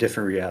a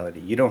different reality.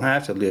 You don't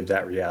have to live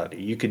that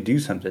reality. You could do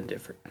something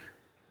different.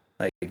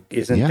 Like,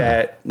 isn't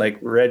that like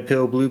red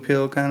pill, blue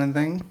pill kind of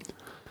thing?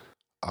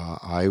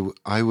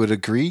 I would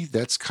agree.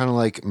 That's kind of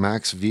like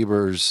Max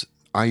Weber's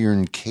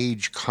iron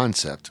cage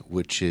concept,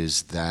 which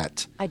is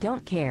that I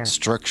don't care.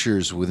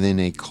 Structures within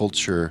a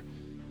culture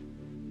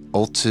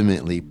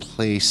ultimately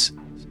place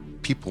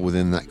people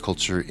within that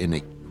culture in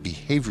a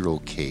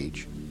behavioral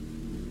cage,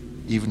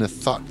 even a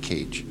thought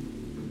cage,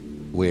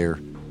 where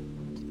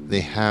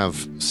they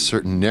have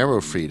certain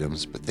narrow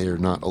freedoms, but they are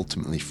not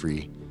ultimately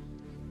free.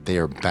 They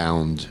are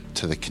bound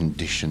to the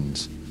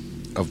conditions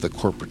of the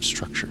corporate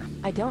structure.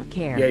 I don't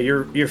care. Yeah,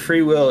 your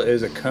free will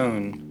is a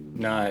cone,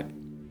 not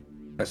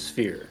a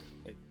sphere.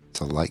 It's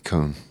a light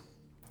cone.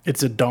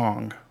 It's a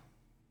dong.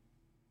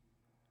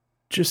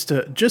 Just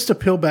to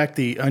peel back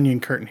the onion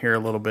curtain here a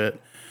little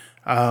bit,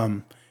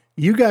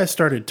 you guys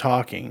started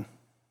talking.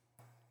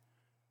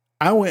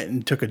 I went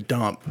and took a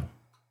dump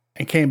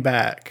and came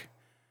back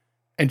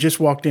and just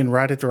walked in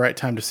right at the right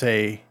time to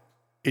say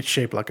it's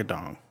shaped like a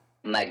dong.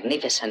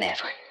 Magnificent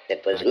effort.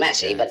 It was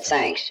messy, but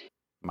thanks.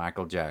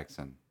 Michael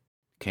Jackson,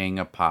 King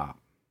of Pop.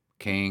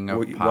 King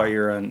of Pop. While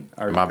you're on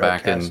our Am I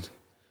back in?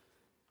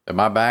 Am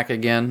I back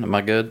again? Am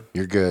I good?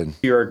 You're good.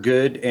 You are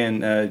good,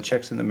 and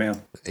checks in the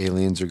mail.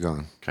 Aliens are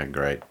gone. Okay,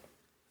 great.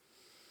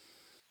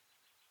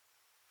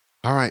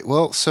 All right.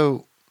 Well,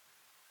 so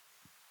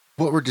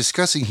what we're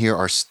discussing here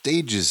are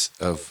stages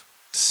of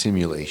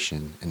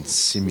simulation and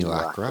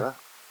simulacra.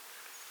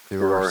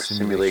 There are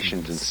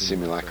simulations and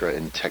simulacra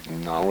in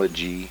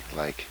technology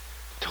like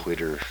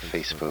Twitter,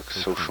 Facebook,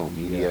 social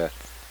media,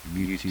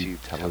 YouTube,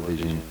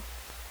 television,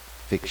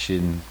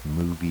 fiction,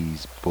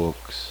 movies,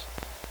 books.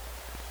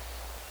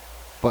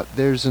 But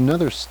there's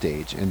another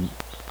stage, and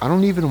I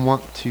don't even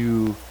want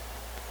to...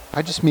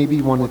 I just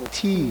maybe want to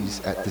tease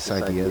at this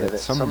idea that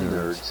some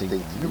nerds think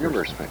the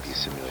universe might be a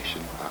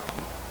simulation.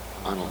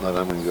 I don't know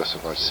that I'm going to go so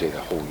far as to say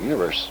the whole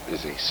universe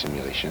is a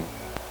simulation.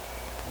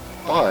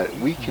 But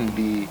we can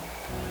be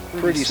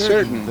pretty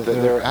certain that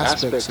there are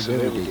aspects of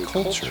everyday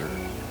culture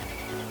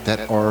that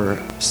are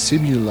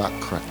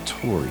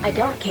simulacratory. I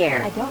don't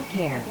care. I don't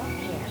care.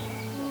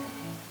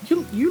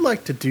 You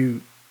like to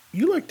do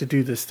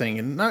this thing,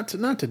 and not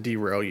to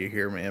derail you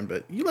here, man,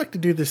 but you like to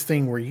do this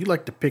thing where you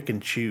like to pick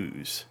and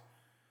choose.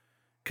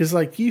 Because,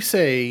 like you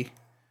say,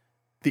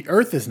 the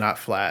Earth is not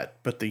flat,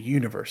 but the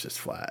universe is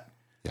flat.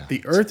 Yeah,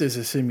 the Earth is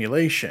a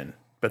simulation,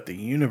 but the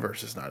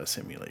universe is not a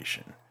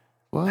simulation.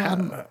 Well, I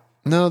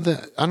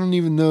don't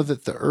even know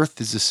that the Earth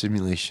is a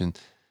simulation.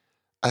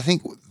 I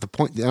think the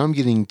point that I'm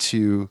getting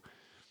to,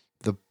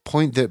 the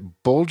point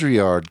that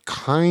Baudrillard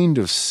kind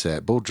of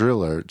said,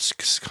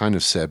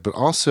 but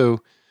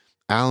also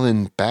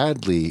Alan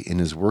Badley in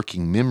his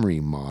working memory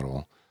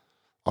model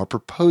are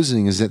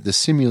proposing is that the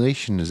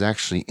simulation is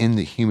actually in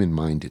the human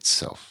mind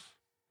itself.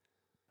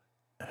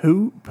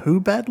 Who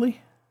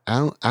badly?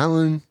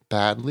 Alan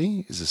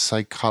Badley is a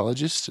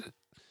psychologist.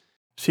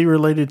 Is he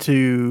related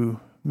to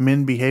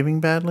men behaving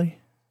badly?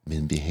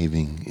 Men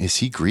behaving. Is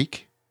he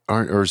Greek?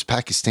 Or is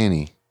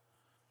Pakistani?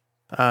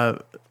 No,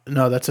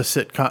 that's a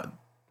sitcom.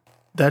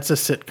 That's a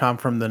sitcom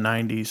from the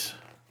 90s.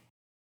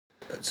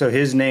 So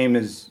his name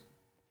is...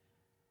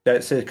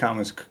 That sitcom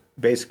was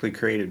basically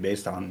created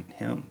based on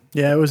him.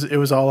 Yeah, it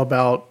was all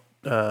about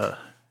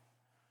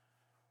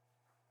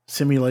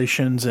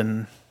simulations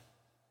and...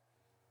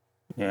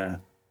 Yeah.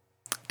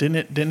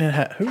 Didn't it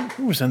have...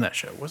 Who was in that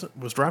show?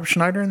 Was Rob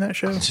Schneider in that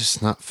show? I'm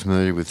just not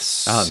familiar with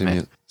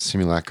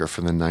Simulacra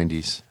from the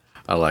 90s.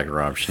 I like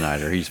Rob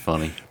Schneider. He's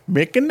funny.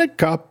 Making the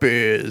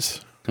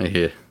copies.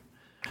 Yeah.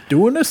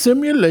 Doing a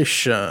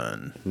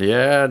simulation.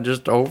 Yeah,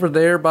 just over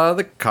there by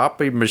the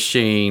copy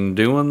machine,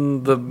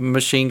 doing the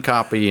machine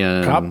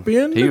copying.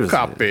 Copying the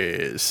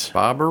copies.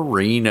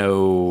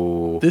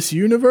 Barbarino. This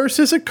universe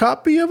is a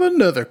copy of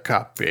another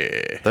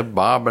copy. The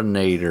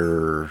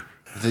Bobinator.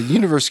 The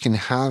universe can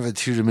have a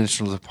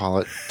two-dimensional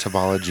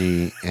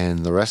topology, and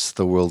the rest of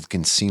the world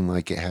can seem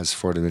like it has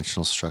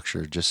four-dimensional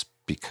structure just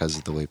because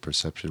of the way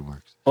perception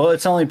works. Well,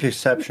 it's only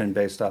perception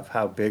based off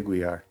how big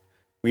we are.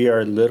 We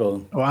are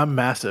little. Oh, I'm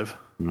massive.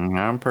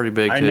 I'm pretty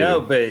big, too. I know,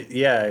 but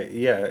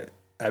yeah.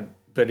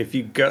 But if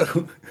you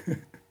go...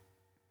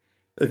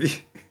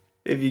 if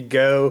you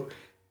go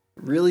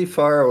really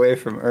far away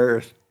from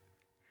Earth,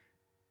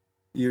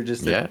 you're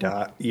just a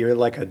dot. You're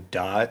like a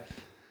dot.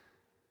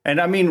 And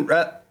I mean...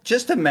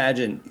 just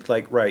imagine,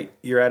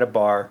 you're at a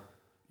bar,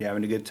 you're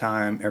having a good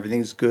time,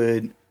 everything's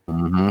good.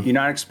 Mm-hmm. You're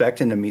not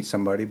expecting to meet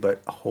somebody,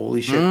 but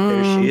holy shit,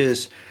 there she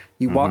is.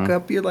 You walk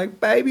up, you're like,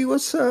 baby,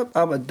 what's up?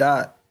 I'm a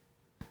dot.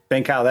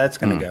 Think how that's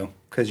going to go,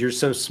 because you're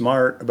so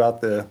smart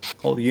about the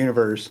whole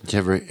universe. Did you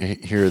ever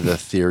hear the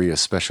theory of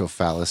special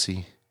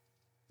fallacy?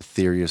 The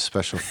theory of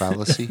special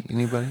fallacy?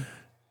 Anybody?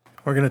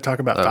 We're going to talk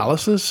about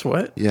phalluses?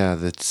 What? Yeah,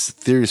 that's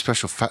theory of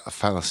special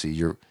fallacy.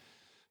 Your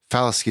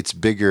phallus gets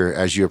bigger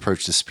as you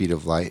approach the speed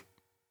of light.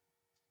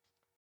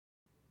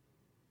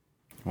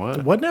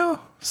 What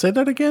now? Say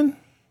that again.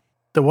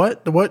 The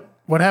what?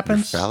 What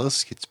happens? Your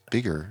phallus gets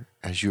bigger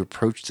as you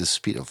approach the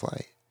speed of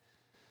light.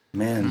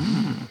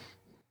 Man.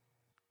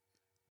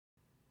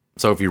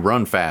 So if you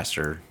run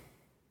faster,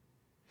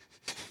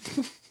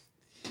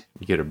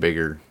 You get a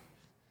bigger.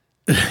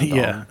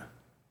 Yeah.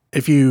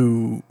 If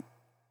you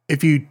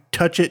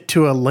touch it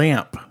to a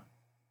lamp,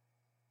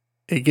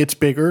 it gets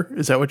bigger.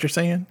 Is that what you're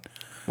saying?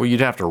 Well,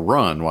 you'd have to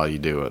run while you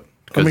do it.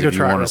 Let me Because go if you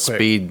try it want real to quick.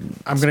 speed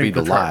the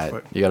go try it light, real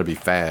quick. you got to be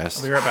fast.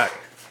 I'll be right back.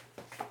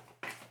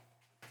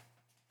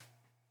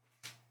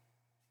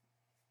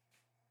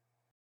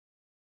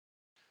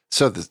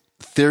 So the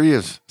theory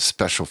of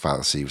special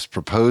fallacy was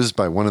proposed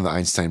by one of the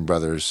Einstein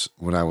brothers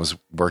when I was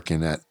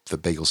working at the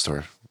bagel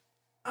store.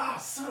 Ah,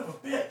 son of a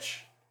bitch.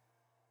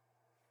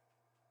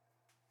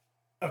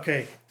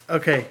 Okay.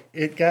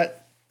 It got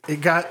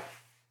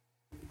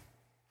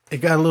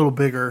a little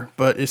bigger,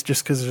 but it's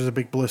just because there's a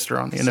big blister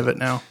on the end of it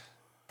now.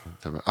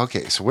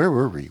 Okay, so where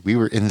were we? We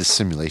were in the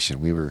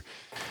simulation.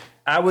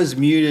 I was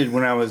muted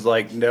when I was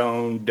like,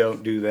 no,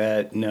 don't do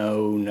that.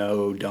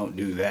 No, don't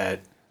do that.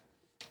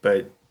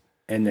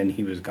 And then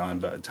he was gone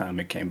by the time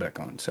it came back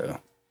on. So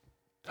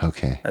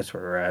Okay. that's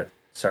where we're at.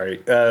 Sorry.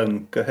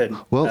 Go ahead.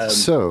 Well,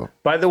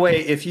 By the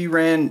way, if you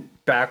ran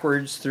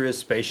backwards through a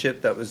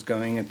spaceship that was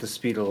going at the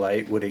speed of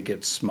light, would it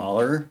get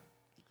smaller?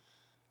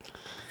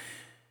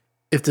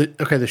 If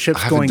the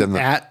ship's going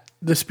at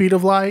the speed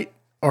of light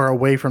or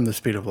away from the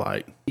speed of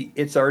light?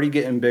 It's already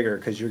getting bigger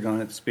because you're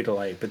going at the speed of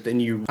light, but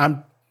then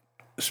I'm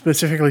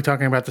specifically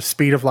talking about the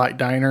Speed of Light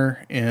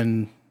Diner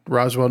in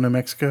Roswell, New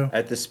Mexico.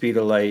 At the speed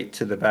of light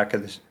to the back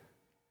of the...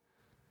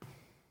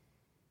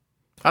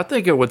 I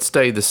think it would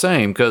stay the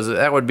same because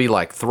that would be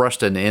like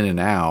thrusting in and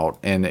out,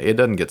 and it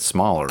doesn't get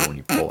smaller when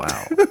you pull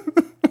out.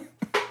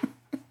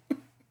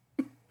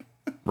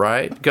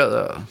 Right?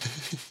 okay.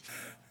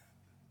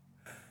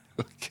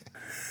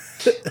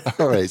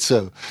 All right.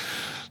 So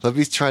let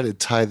me try to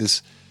tie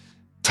this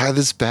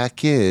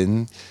back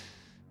in.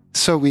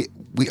 So we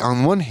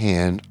on one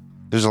hand,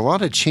 there's a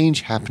lot of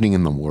change happening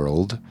in the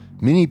world.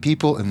 Many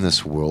people in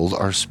this world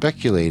are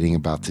speculating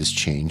about this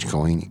change,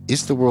 going,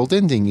 is the world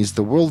ending? Is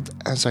the world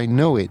as I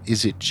know it?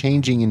 Is it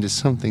changing into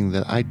something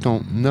that I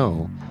don't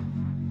know?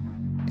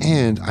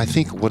 And I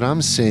think what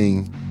I'm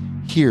saying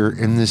here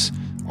in this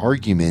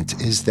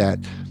argument is that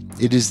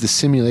it is the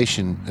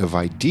simulation of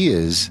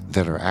ideas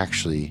that are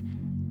actually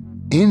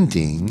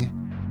ending.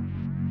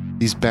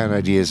 These bad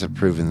ideas have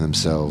proven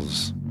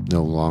themselves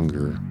no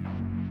longer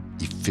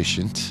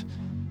efficient.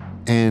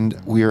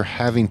 And we are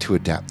having to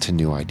adapt to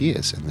new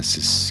ideas, and this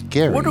is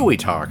scary. What are we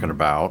talking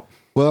about?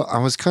 Well, I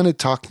was kind of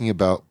talking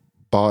about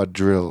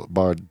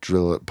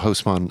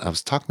postmodern. I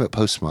was talking about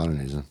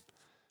postmodernism.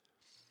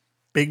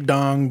 Big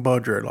Dong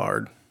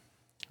Baudrillard.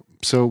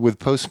 So with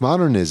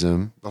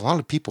postmodernism, a lot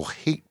of people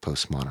hate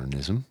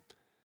postmodernism.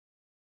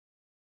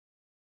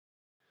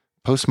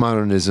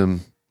 Postmodernism,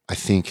 I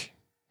think,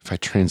 if I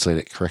translate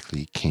it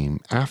correctly, came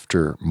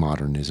after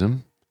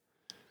modernism.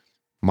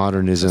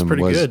 Modernism That's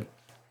pretty was good.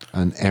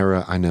 An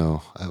era, I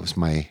know, that was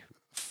my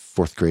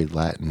 4th grade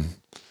Latin.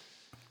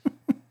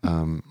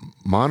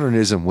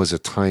 Modernism was a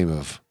time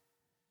of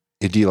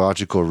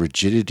ideological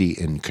rigidity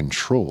and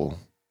control.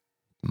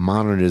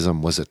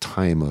 Modernism was a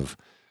time of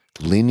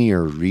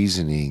linear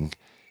reasoning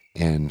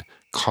and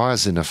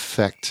cause and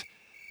effect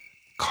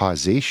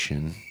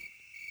causation.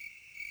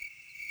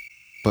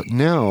 But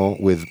now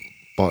with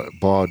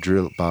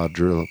Baudrillard,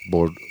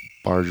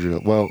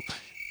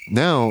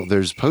 now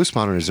there's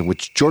postmodernism,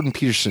 which Jordan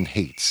Peterson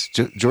hates.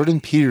 Jordan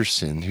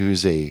Peterson, who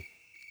is a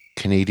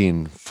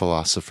Canadian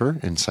philosopher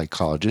and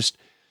psychologist,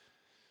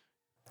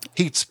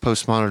 hates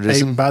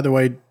postmodernism. Hey, by the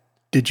way,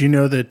 did you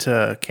know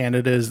that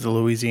Canada is the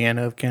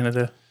Louisiana of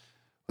Canada?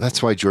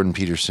 That's why Jordan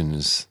Peterson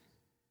is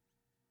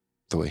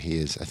the way he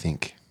is, I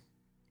think.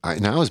 I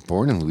was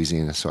born in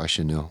Louisiana, so I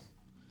should know.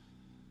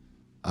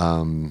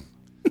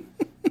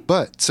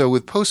 But so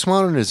with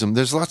postmodernism,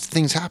 there's lots of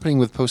things happening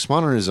with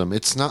postmodernism.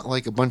 It's not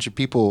like a bunch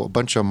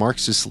of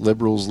Marxist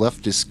liberals,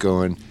 leftists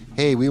going,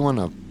 hey, we want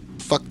to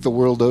fuck the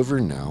world over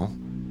now.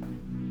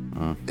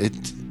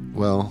 It's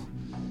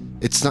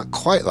not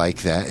quite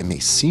like that. It may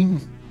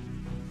seem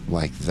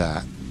like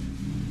that,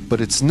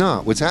 but it's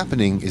not. What's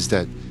happening is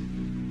that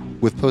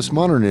with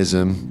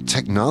postmodernism,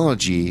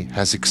 technology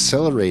has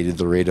accelerated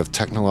the rate of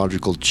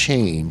technological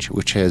change,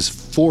 which has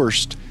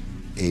forced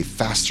a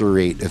faster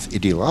rate of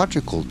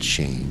ideological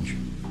change.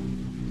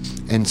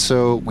 And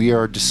so we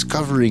are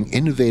discovering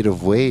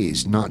innovative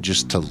ways, not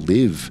just to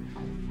live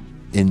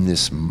in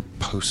this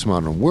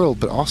postmodern world,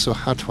 but also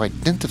how to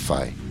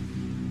identify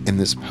in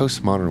this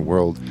postmodern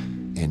world.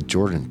 And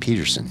Jordan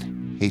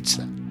Peterson hates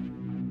that.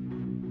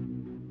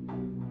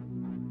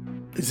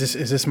 Is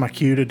this my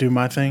cue to do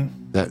my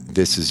thing?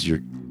 This is your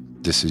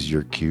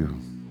cue.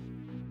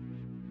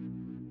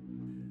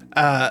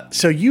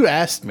 So you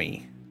asked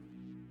me,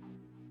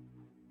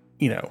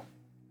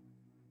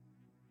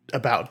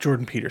 about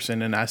Jordan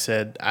Peterson, and I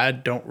said I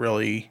don't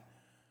really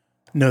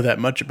know that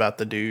much about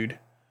the dude.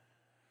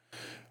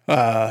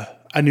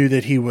 I knew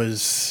that he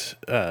was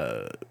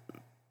I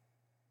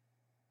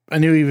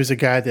knew he was a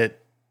guy that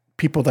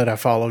people that I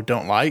follow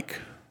don't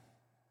like,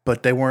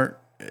 but they weren't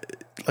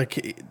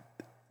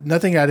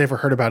nothing I'd ever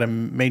heard about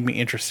him made me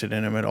interested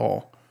in him at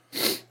all.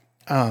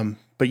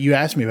 But but you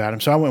asked me about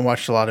him, so I went and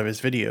watched a lot of his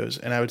videos,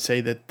 and I would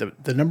say that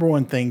the number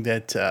one thing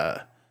that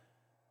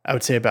I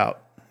would say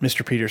about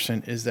Mr.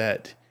 Peterson is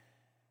that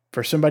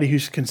for somebody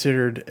who's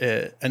considered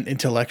an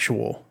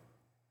intellectual,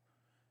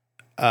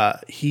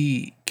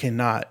 he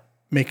cannot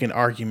make an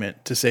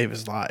argument to save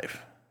his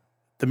life.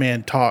 The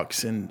man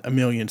talks in a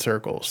million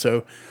circles.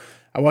 So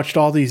I watched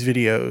all these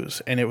videos,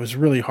 and it was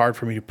really hard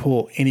for me to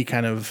pull any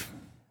kind of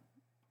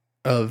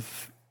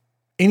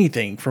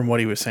anything from what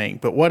he was saying.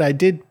 But what I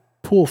did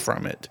pull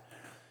from it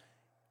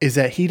is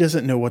that he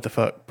doesn't know what the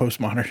fuck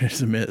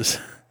postmodernism is.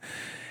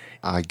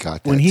 I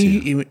got that when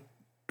too.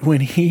 When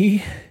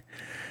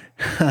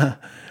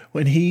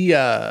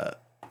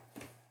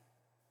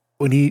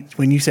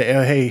you say,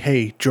 oh,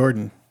 hey,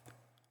 Jordan,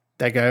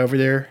 that guy over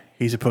there,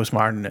 he's a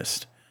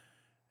postmodernist.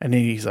 And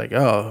then he's like,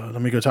 oh,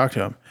 let me go talk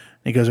to him.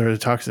 And he goes over to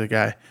talk to the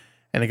guy,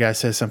 and the guy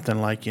says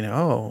something like,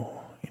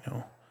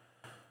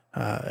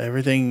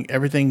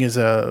 everything is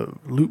a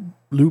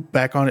loop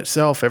back on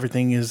itself.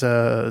 Everything is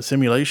a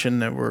simulation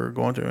that we're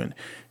going through. And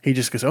he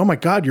just goes, oh my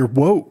God, you're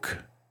woke.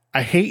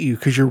 I hate you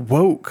because you're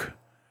woke.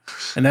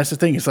 And that's the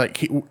thing. It's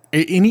like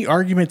any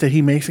argument that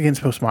he makes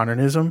against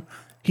postmodernism,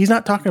 he's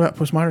not talking about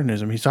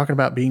postmodernism. He's talking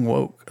about being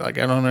woke. Like,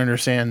 I don't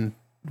understand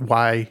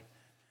why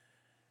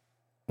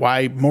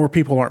more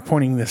people aren't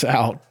pointing this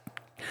out.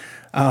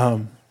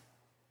 Well,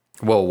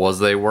 was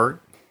they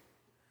woke?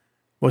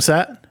 What's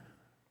that?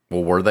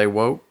 Well, were they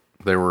woke?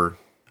 They were.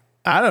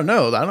 I don't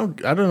know. I don't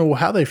know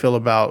how they feel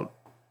about,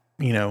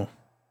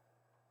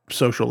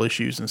 social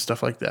issues and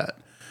stuff like that.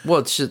 Well,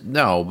 it's just,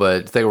 no,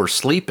 but if they were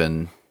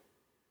sleeping,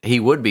 he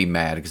would be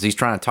mad because he's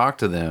trying to talk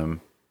to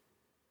them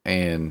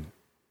and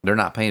they're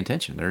not paying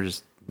attention. They're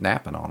just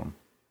napping on him.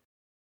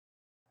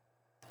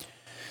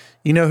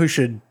 You know who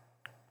should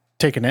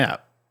take a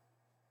nap?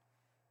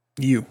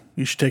 You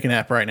should take a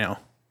nap right now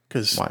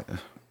because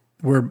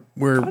we're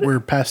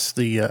past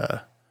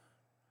the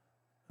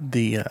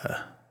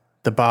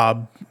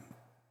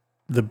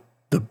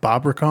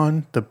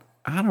Bobricon.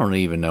 I don't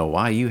even know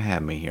why you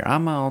have me here.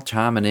 I'm all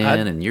chiming in,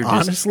 and you're just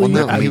honestly,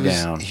 putting me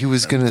down. He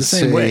was going to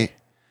say,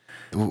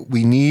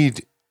 we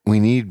need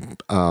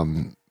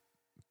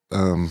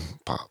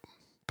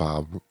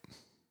Bob.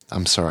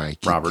 I'm sorry, I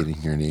keep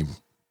getting your name,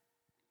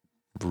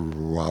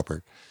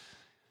 Robert.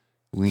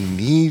 We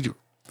need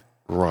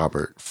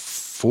Robert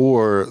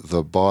for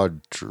the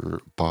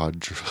Baudrillard.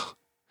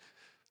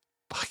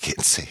 I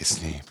can't say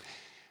his name.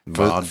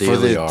 For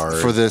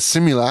the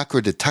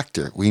simulacra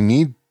detector. We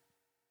need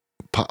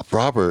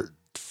Robert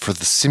for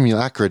the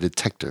simulacra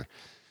detector.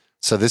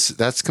 So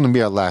that's going to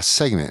be our last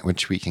segment,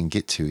 which we can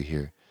get to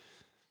here.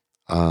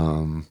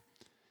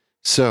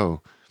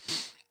 So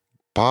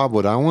Bob,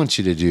 what I want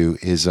you to do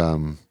is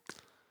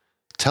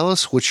tell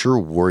us what you're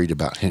worried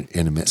about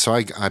in a minute. So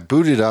I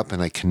booted up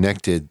and I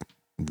connected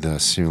the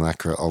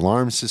simulacra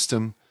alarm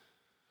system.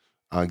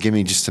 Give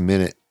me just a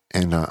minute,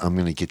 and I'm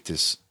going to get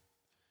this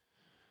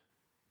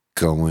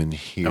going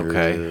here.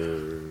 Okay.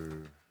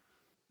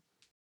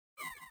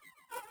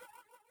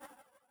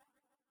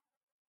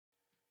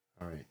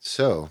 All right.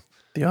 So,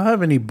 do y'all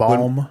have any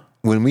balm?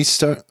 When we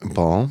start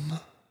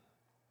balm?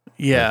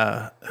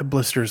 Yeah, a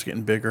blister's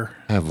getting bigger.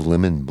 I have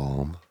lemon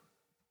balm.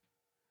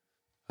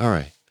 All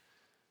right.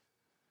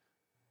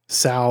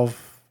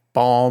 Salve,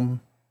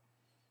 balm.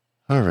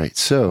 All right.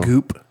 So,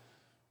 goop.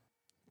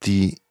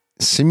 The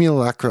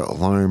simulacra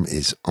alarm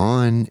is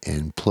on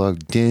and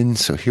plugged in.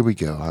 So here we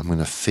go. I'm going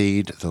to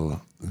fade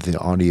the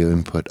audio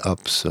input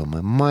up so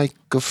my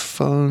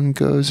microphone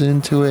goes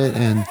into it,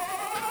 and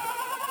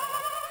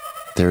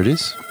there it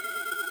is.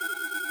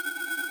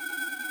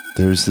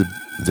 There's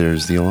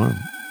the alarm.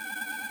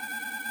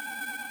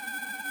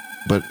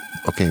 But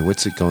okay,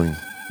 what's it going?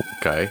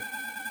 Okay,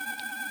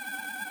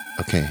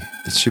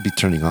 it should be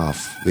turning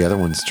off. The other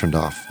one's turned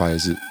off. Why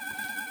is it?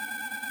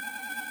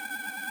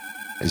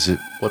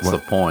 What's the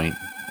point?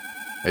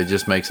 It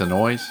just makes a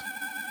noise?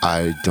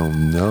 I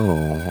don't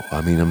know. I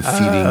mean, I'm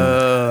feeding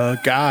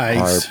guys,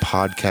 our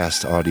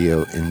podcast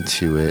audio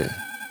into it.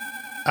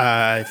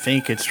 I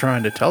think it's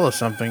trying to tell us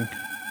something.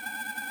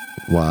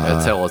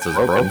 Wow. Tell us it's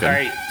broken. All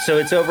right, so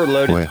it's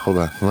overloaded. Wait, hold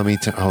on. Let me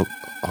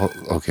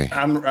okay.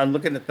 I'm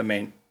looking at the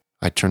main.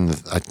 I turned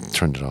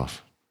it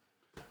off.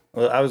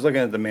 Well, I was looking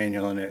at the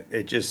manual, and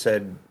it just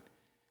said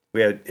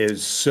it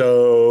was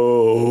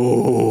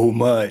so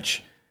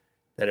much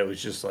that it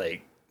was just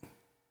like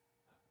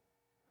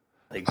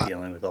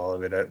dealing with all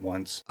of it at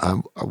once.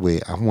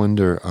 Wait, I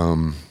wonder.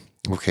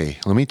 Okay,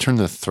 let me turn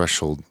the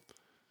threshold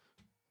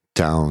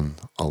down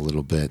a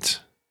little bit.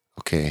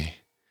 Okay,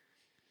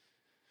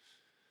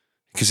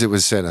 because it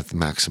was set at the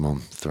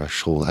maximum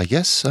threshold. I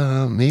guess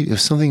maybe it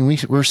was something we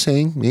were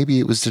saying. Maybe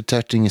it was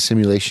detecting a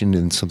simulation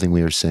in something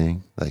we were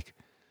saying. Like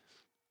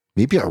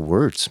maybe our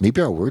words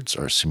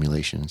are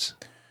simulations.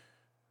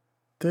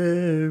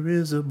 There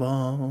is a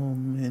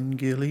bomb in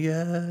Gilead.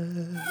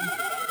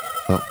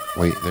 Oh,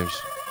 wait,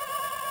 there's...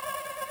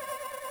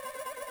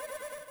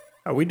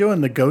 Are we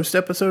doing the ghost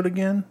episode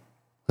again?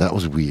 That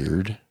was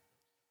weird.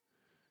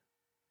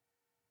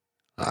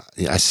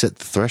 I set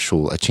the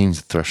threshold. I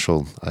changed the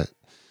threshold. I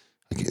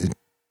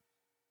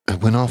I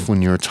went off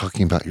when you were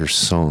talking about your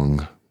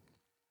song.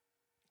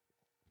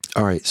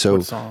 All right, so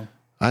What song?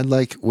 I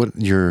like when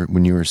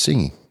you were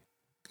singing.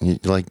 You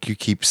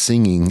keep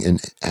singing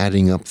and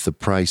adding up the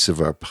price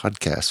of our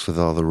podcast with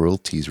all the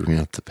royalties we're gonna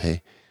have to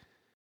pay.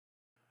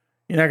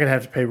 You're not gonna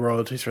have to pay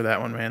royalties for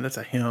that one, man. That's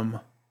a hymn.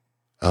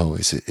 Oh,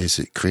 is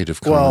it Creative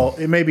Commons? Well,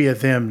 it may be a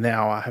them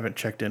now. I haven't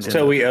checked into it.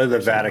 So we owe the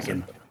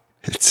Vatican.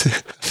 It's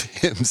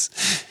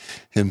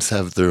hymns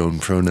have their own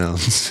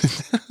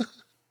pronouns.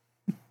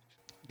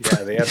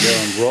 Yeah, they have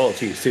their own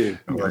royalties too.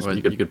 Well,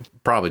 you could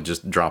probably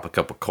just drop a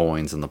couple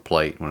coins in the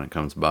plate when it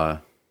comes by.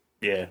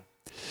 Yeah.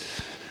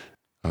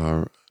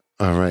 All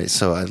right.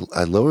 So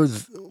I lowered.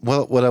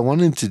 Well, what I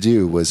wanted to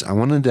do was I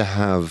wanted to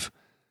have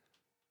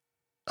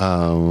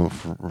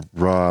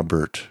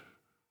Robert.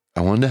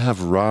 I wanted to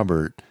have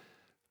Robert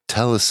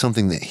tell us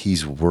something that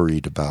he's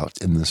worried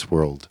about in this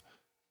world.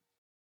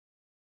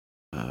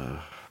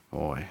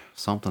 Boy,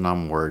 something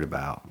I'm worried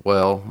about.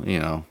 Well,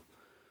 the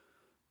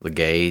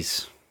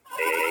gays.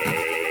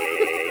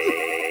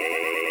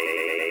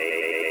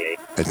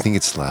 I think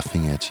it's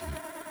laughing at you.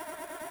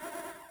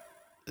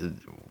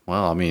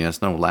 Well, I mean,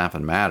 it's no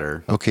laughing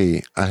matter.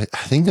 Okay, I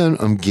think I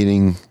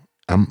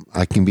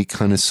can be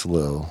kind of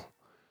slow.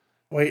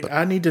 Wait,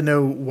 I need to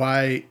know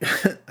why.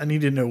 I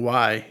need to know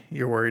why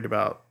you're worried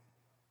about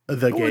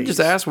the gays. Just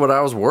asked what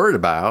I was worried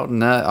about,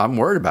 and I'm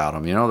worried about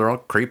them. They're all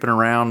creeping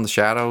around in the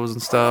shadows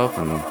and stuff,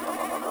 and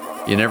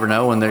you never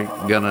know when they're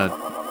gonna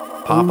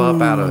pop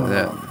up out of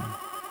that.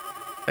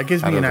 That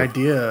gives me an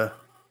idea.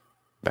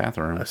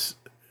 Bathroom.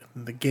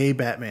 The gay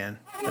Batman.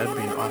 That'd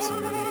be an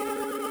awesome movie.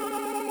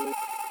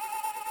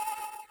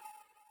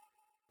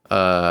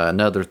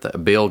 Another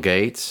Bill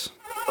Gates.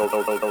 So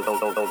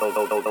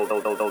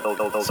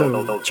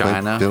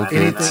China. Bill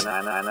Gates.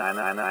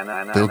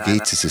 Bill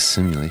Gates is a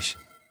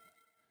simulation.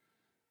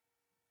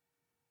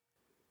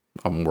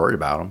 I'm worried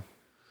about him.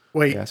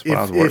 wait, That's what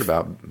I was worried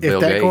about. Bill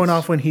If that Gates. going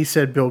off when he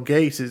said Bill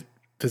Gates,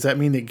 does that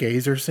mean that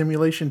gays are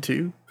simulation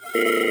too?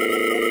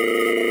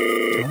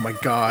 Oh my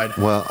God.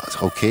 Well,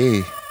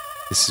 okay.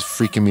 This is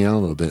freaking me out a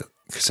little bit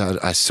because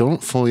I still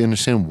don't fully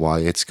understand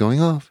why it's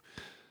going off.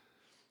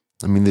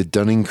 I mean, the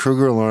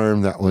Dunning-Kruger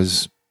alarm, that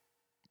was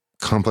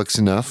complex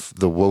enough.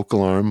 The woke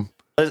alarm.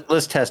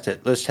 Let's test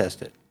it. All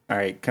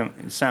right,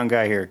 come, sound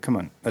guy here. Come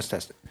on, let's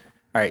test it.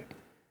 All right.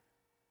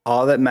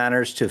 All that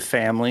matters to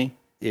family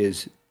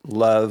is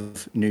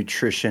love,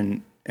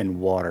 nutrition, and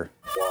water.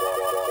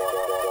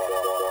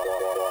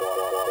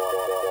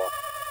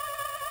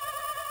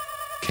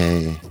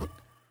 Okay.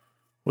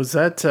 Was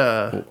that?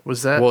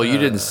 Well, you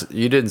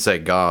didn't say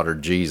God or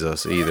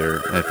Jesus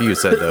either. And if you had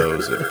said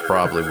those, it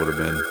probably would have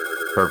been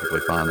perfectly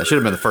fine. That should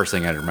have been the first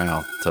thing out of your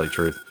mouth, to tell you the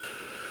truth.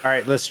 All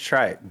right, let's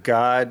try it.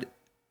 God,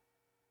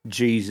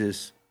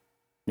 Jesus,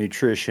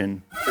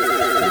 nutrition,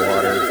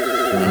 water.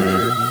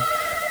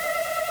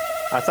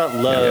 I thought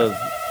love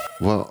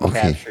Well,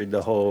 okay. captured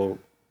the whole.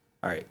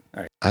 All right.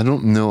 I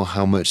don't know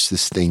how much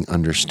this thing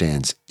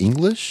understands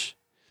English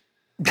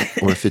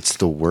or if it's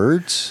the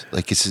words.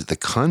 Like, is it the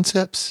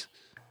concepts?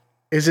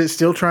 Is it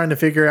still trying to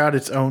figure out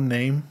its own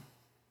name?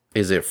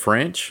 Is it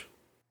French?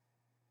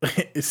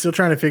 It's still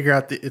trying to figure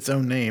out its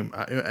own name.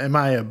 Am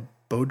I a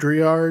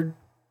Baudrillard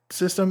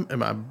system?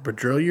 Am I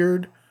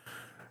Baudrillard?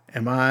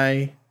 Am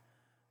I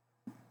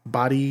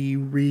body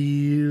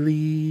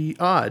really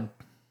odd?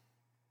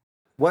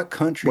 What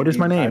country What is do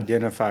my you name?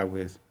 identify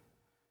with?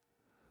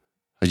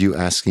 Are you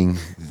asking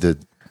the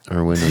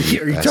Erwin? Are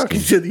you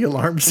talking to the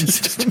alarm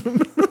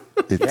system?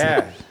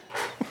 Yeah.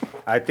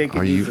 I think it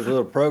Are needs you- a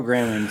little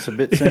programming. It's a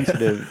bit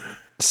sensitive.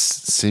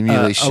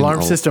 Simulation.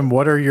 Alarm system,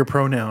 what are your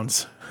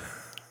pronouns?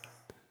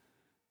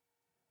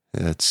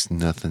 That's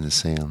nothing to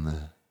say on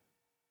that.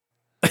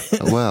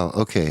 Well,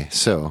 okay.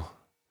 So,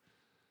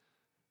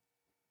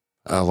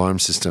 alarm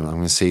system. I'm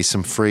going to say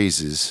some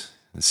phrases.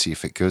 Let's see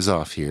if it goes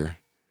off here.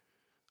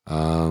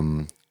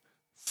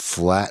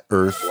 Flat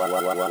Earth. Wow,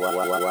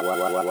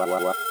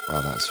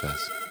 that was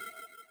fast.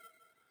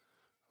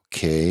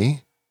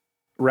 Okay.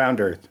 Round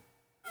Earth.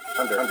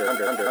 I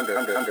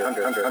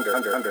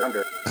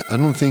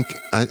don't think.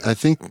 I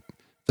think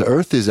the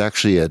Earth is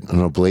actually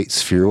an oblate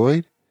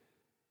spheroid.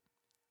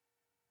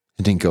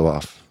 It didn't go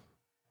off.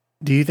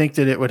 Do you think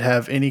that it would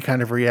have any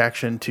kind of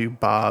reaction to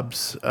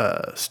Bob's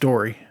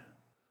story?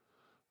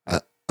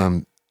 I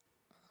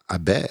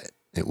bet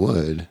it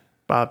would.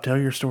 Bob, tell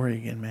your story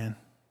again, man.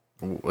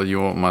 Well, you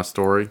want my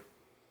story?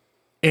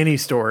 Any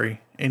story.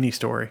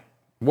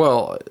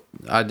 Well,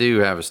 I do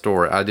have a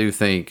story. I do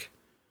think,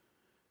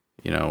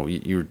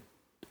 you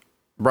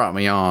brought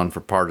me on for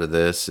part of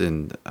this,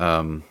 and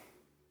I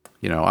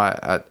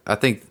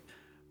think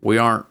we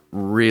aren't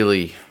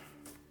really.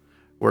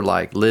 We're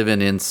like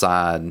living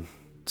inside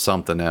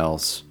something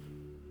else.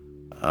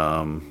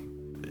 Something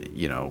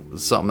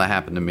that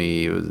happened to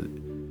me. It was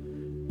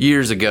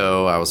years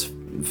ago. I was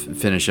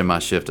finishing my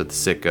shift at the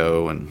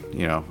Sicko, and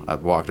I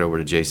walked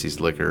over to JC's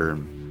Liquor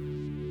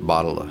and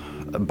bought a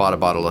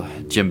bottle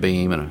of Jim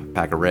Beam and a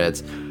pack of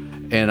Reds.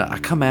 And I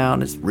come out,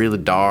 and it's really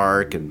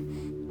dark,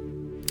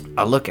 and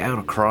I look out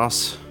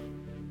across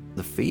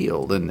the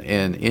field, and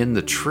in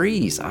the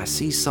trees I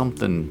see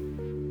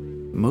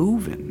something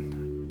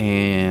moving,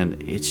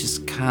 and it's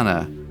just kind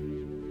of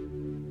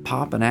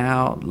popping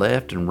out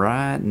left and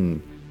right,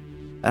 and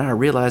I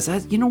realized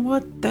that, you know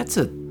what, that's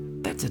a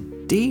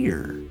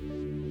deer.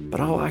 But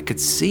all I could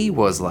see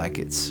was like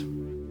its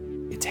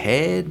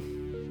head,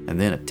 and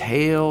then a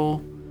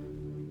tail,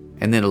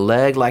 and then a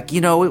leg. Like,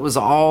 you know, it was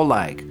all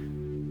like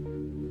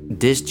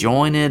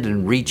disjointed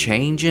and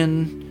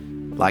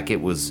rechanging, like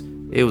it was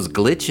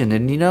glitching.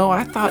 And, you know,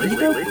 I thought, you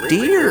know,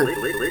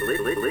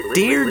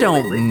 deer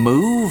don't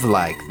move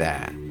like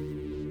that.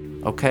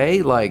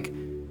 Okay, like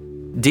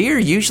deer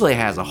usually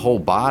has a whole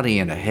body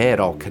and a head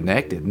all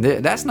connected, and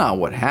that's not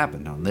what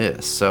happened on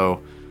this.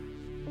 So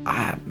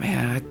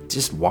I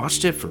just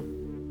watched it for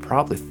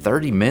probably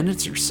 30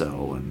 minutes or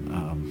so, and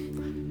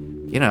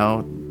you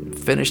know,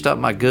 finished up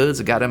my goods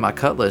and got in my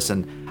Cutlass,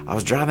 and I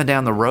was driving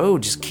down the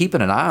road just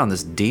keeping an eye on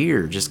this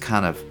deer, just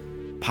kind of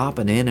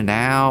popping in and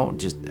out,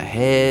 just a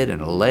head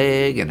and a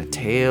leg and a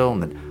tail,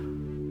 and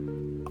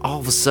then all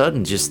of a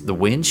sudden just the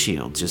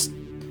windshield just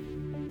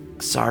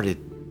started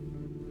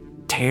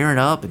tearing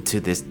up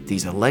into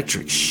these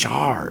electric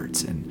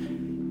shards,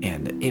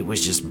 and it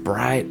was just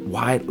bright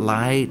white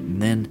light, and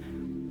then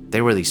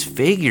there were these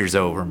figures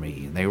over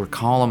me, and they were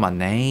calling my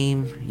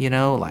name, you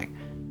know, like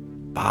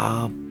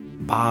Bob,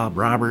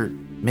 Robert,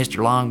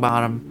 Mr.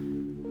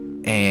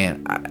 Longbottom.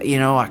 And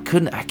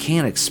I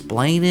can't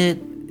explain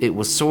it. It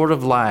was sort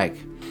of like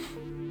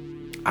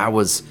I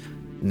was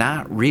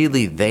not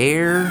really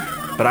there,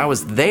 but I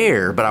was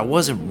there, but I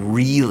wasn't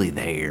really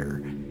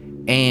there.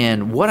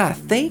 And what I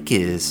think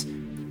is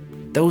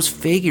those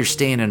figures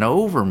standing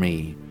over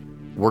me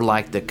were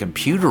like the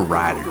computer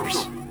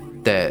writers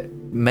that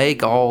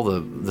make all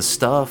the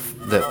stuff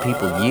that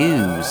people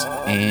use,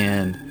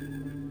 and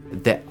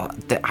that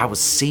I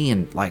was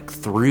seeing like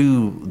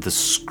through the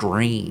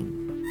screen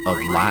of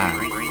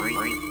life,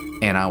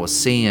 and I was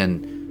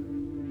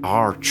seeing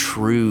our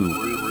true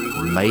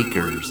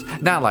makers,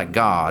 not like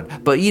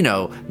God, but you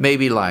know,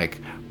 maybe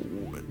like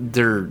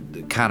they're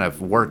kind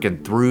of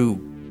working through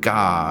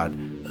God,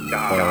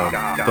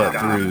 but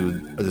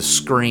through the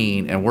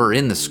screen, and we're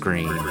in the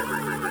screen.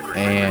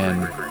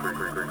 And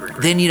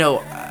then, you know,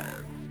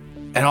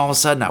 and all of a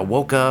sudden I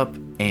woke up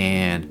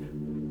and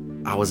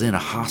I was in a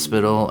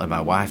hospital, and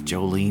my wife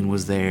Jolene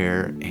was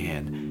there,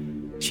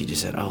 and she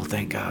just said, "Oh,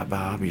 thank God,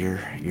 Bob,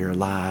 you're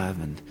alive."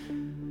 And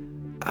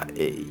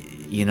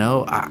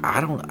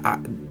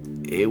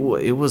it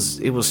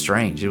was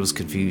strange. It was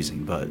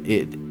confusing, but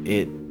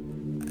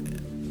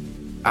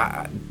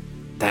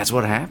that's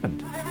what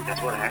happened.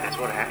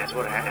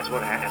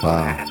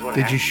 Wow.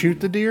 Did you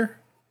shoot the deer?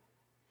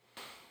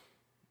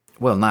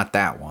 Well, not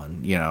that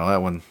one. You know,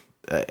 that one.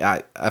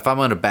 If I'm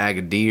gonna bag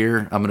a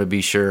deer, I'm gonna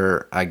be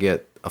sure I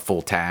get a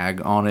full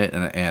tag on it,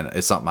 and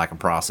it's something I can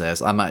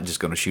process. I'm not just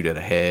gonna shoot at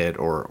a head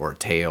or a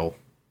tail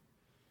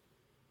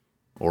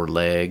or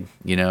leg.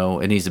 You know,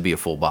 it needs to be a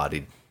full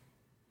bodied.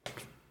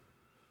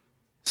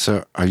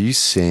 So, are you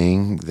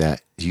saying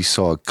that you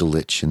saw a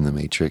glitch in the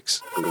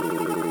Matrix?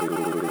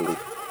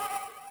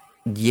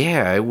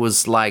 Yeah, it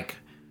was like,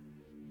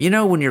 you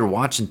know, when you're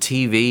watching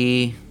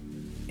TV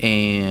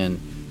and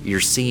you're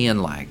seeing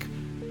like,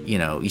 you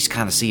know, you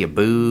kind of see a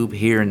boob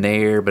here and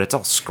there, but it's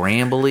all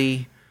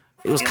scrambly.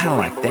 It was kind of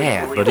like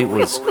that, but it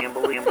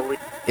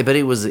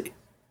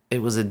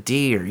was a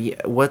deer.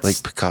 Yeah, what's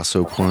like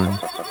Picasso porn?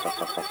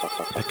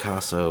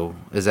 Picasso,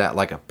 is that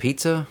like a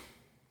pizza?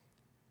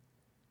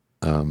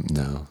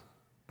 No.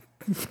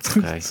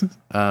 Okay.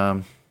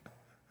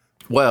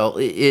 Well,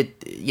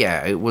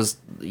 it was,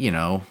 you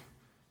know,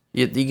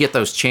 you get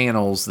those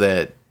channels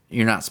that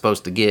you're not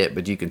supposed to get,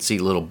 but you can see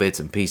little bits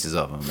and pieces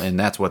of them, and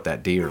that's what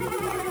that deer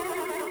looked like.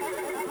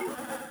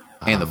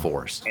 And the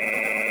forest. Wow.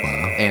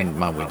 And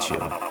my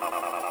windshield.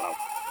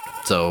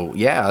 So,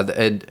 yeah,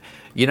 and,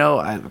 you know,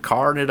 I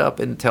carved it up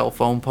in the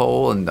telephone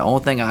pole, and the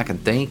only thing I can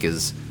think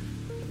is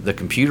the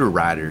computer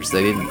writers,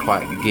 they didn't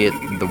quite get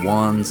the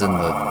ones and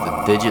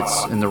the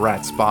digits in the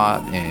right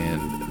spot,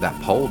 and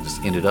that pole just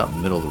ended up in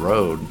the middle of the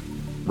road,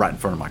 right in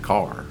front of my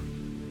car.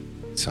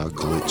 Saw a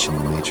glitch in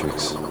the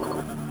Matrix.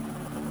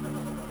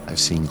 I've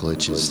seen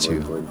glitches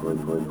too.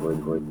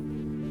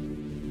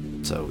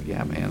 So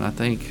yeah, man, I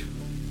think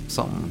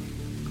something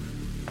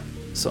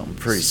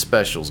pretty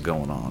special's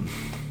going on.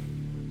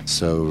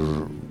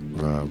 So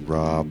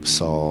Rob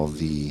saw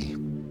the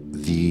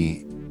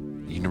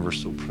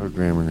Universal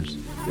Programmers.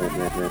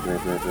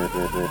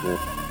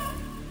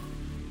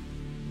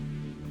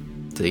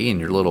 See, and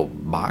your little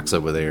box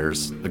over there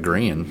is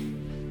agreeing.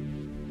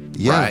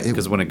 Yeah, right,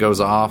 because when it goes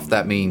off,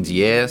 that means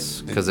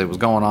yes, because it was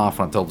going off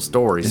when I told the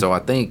story. So I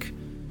think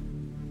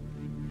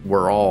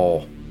we're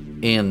all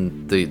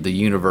in the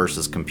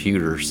universe's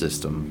computer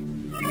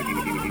system,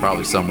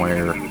 probably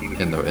somewhere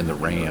in the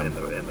RAM.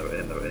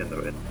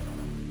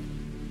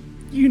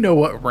 You know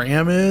what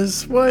RAM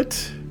is?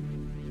 What?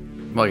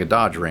 Like a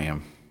Dodge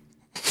Ram.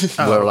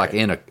 We're like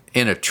in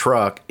a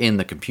truck in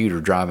the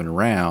computer driving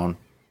around,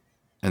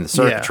 and the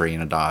circuitry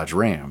in a Dodge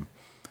Ram.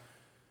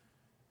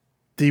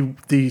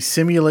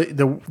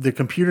 the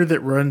computer that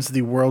runs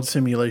the world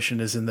simulation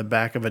is in the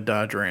back of a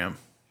Dodge Ram.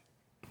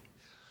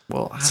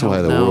 Well, That's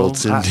why the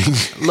world's ending.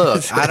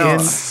 Look, I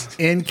don't.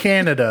 In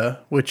Canada,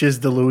 which is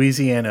the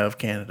Louisiana of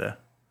Canada.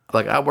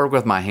 Like, I work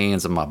with my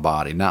hands and my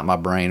body, not my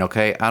brain,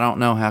 okay? I don't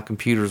know how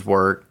computers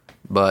work,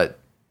 but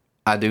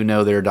I do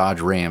know there are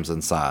Dodge Rams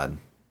inside.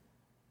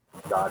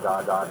 That's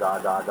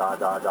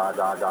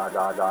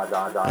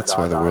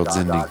why the world's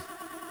ending.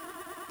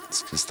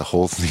 It's because the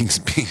whole thing's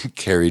being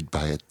carried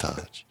by a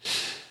Dodge.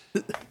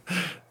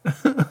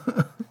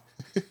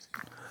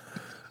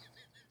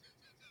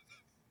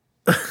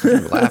 You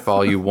laugh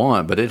all you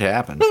want, but it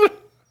happened.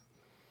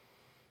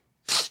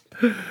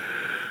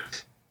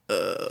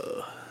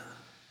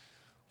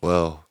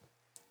 Well,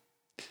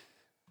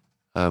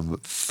 I'm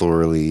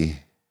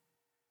thoroughly.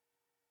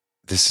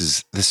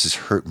 This has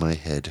hurt my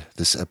head.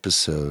 This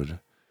episode,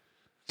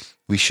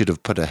 we should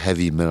have put a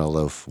heavy metal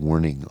loaf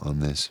warning on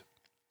this.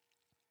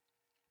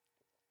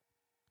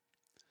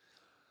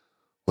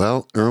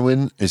 Well,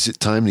 Erwin, is it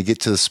time to get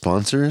to the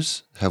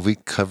sponsors? Have we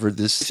covered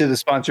this? To the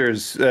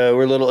sponsors,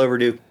 we're a little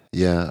overdue.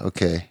 Yeah.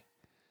 Okay.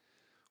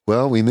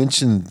 Well, we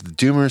mentioned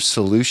Doomer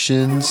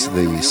Solutions,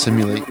 the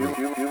simulate.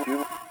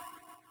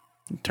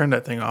 Turn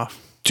that thing off.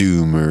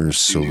 Doomer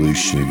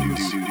Solutions.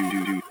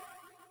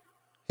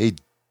 Hey,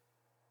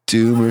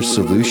 Doomer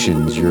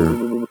Solutions,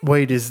 you're...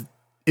 Wait, is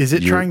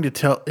it trying to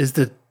tell... Is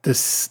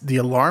the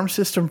alarm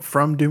system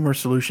from Doomer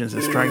Solutions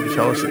is trying to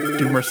tell us that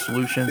Doomer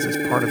Solutions is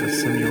part of a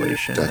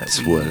simulation?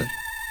 That's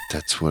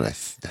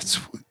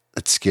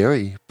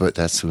scary, but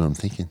that's what I'm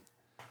thinking.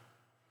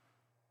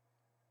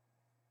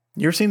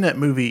 You ever seen that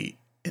movie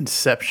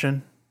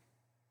Inception?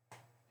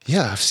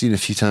 Yeah, I've seen it a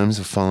few times.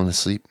 I've fallen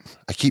asleep.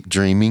 I keep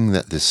dreaming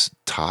that this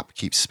top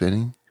keeps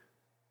spinning.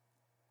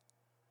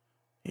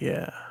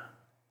 Yeah.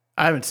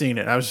 I haven't seen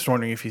it. I was just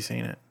wondering if you've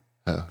seen it.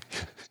 Oh.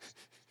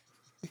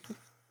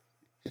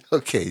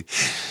 Okay.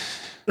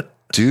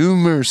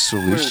 Doomer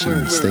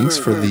Solutions. Thanks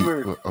for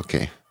the...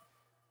 Okay.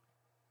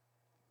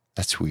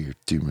 That's weird.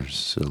 Doomer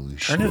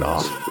Solutions. Turn it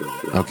off.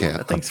 Okay.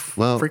 That thing's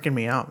freaking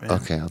me out, man.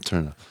 Okay, I'll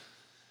turn it off.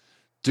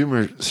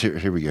 Doomer...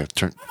 Here we go.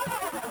 Turn...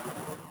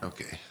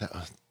 Okay.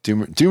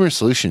 Doomer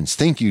Solutions.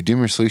 Thank you,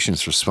 Doomer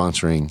Solutions, for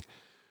sponsoring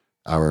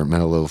our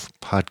Metal Loaf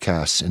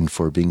podcast and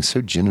for being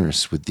so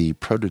generous with the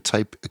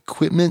prototype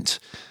equipment,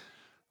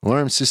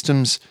 alarm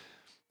systems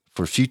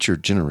for future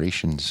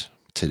generations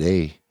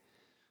today.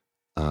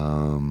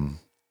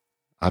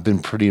 I've been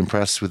pretty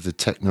impressed with the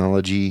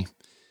technology.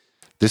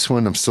 This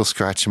one I'm still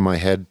scratching my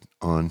head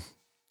on.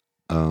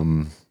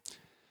 I'm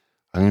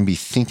going to be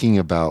thinking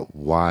about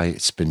why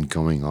it's been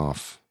going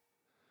off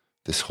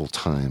this whole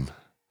time.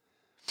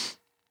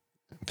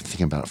 I've been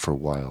thinking about it for a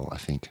while, I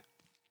think.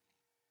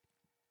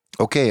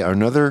 Okay, our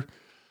another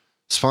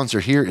sponsor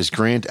here is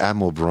Grand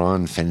Admiral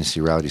Braun Fantasy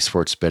Reality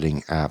Sports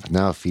Betting app,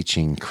 now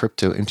featuring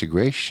crypto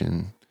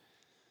integration.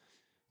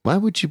 Why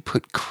would you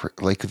put,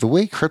 like, the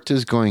way crypto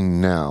is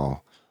going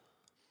now,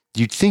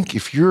 you'd think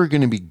if you're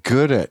going to be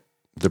good at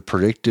the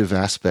predictive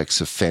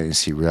aspects of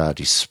fantasy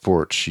reality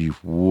sports, you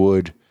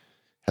would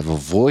have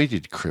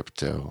avoided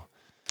crypto.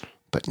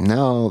 But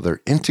now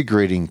they're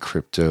integrating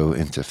crypto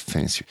into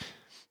fantasy.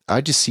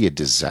 I just see a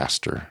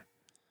disaster.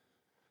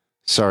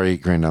 Sorry,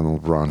 Grand Admiral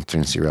Braun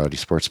Fantasy Reality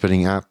Sports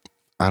Betting app.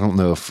 I don't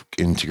know if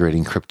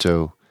integrating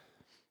crypto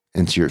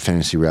into your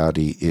fantasy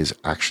reality is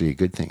actually a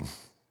good thing.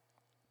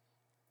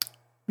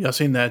 Y'all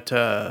seen that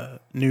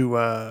new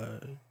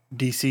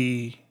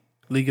DC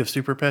League of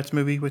Super Pets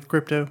movie with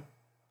crypto?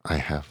 I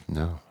have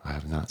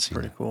not seen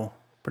it. Pretty cool.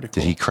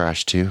 Did he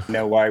crash too?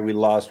 Know why we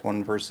lost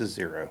 1 versus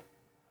 0?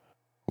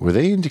 Were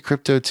they into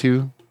crypto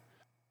too?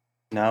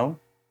 No.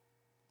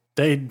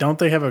 They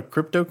have a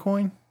crypto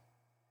coin?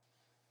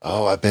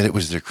 Oh, I bet it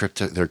was their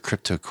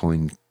crypto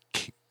coin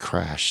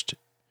crashed.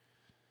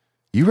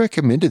 You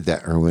recommended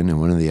that, Erwin, in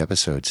one of the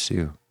episodes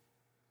too.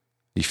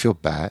 You feel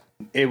bad?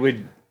 It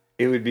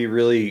would be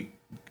really,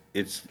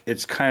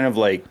 it's kind of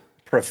like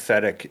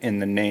prophetic in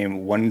the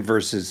name 1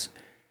 versus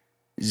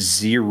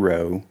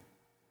 0.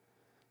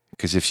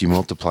 Because if you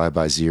multiply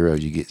by 0,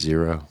 you get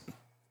 0.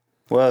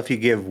 Well, if you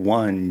give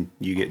 1,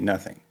 you get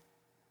nothing.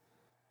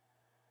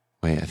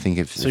 Wait, I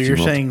think so you're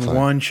saying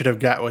 1 should have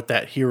got with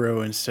that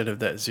hero instead of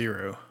that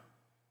 0.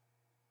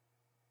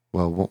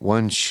 Well,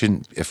 1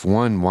 shouldn't. If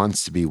 1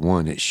 wants to be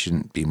 1, it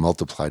shouldn't be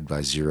multiplied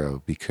by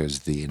 0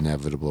 because the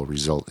inevitable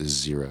result is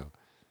 0.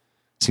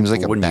 Seems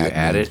like a bad. You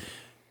add it?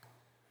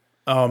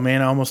 Oh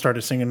man, I almost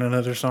started singing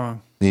another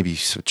song. Maybe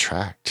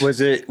subtract.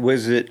 Was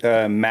it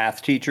a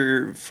math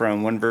teacher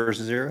from 1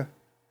 versus 0?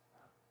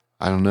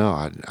 I don't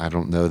know. I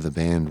don't know the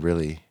band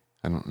really.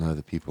 I don't know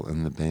the people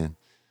in the band.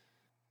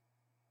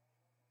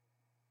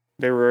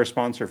 They were our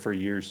sponsor for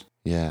years.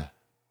 Yeah.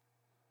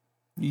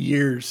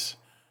 Years.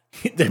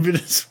 They've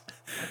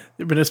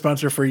been a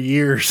sponsor for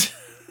years.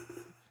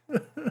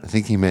 I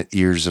think he meant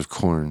ears of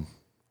corn.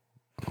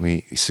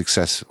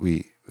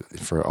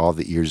 For all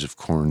the ears of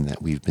corn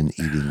that we've been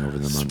eating over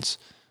the months.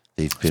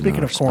 They've been.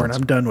 Speaking of corn,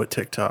 I'm done with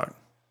TikTok.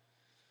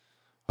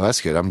 Well,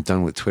 that's good. I'm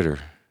done with Twitter.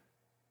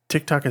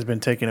 TikTok has been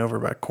taken over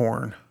by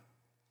corn.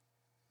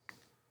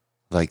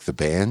 Like the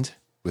band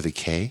with a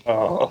K?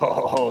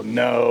 Oh,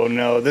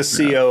 no. The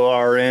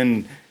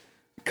CORN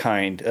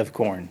kind of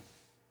corn.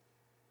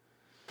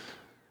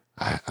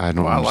 I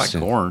don't I like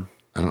understand. corn.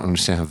 I don't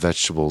understand how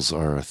vegetables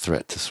are a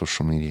threat to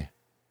social media.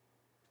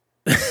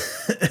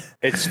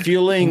 It's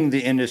fueling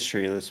the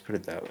industry, let's put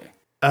it that way.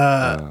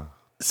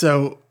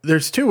 So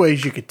there's two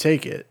ways you could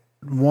take it.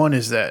 One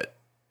is that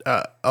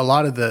a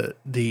lot of the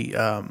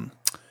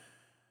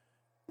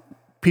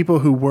people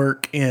who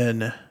work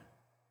in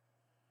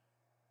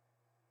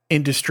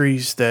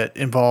industries that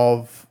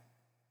involve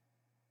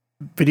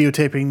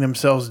videotaping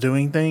themselves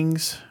doing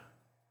things,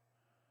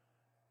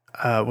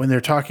 when they're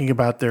talking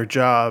about their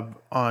job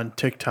on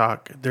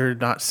TikTok, they're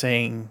not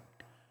saying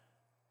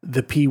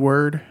the P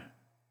word.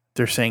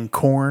 They're saying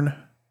corn.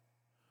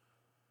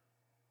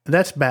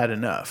 That's bad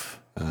enough.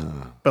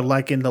 But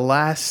like in the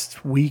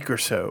last week or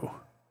so,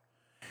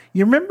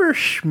 you remember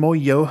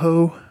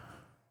Shmoyoho?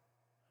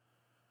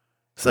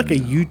 It's like a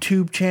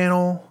YouTube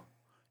channel.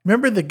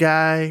 Remember the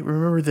guy?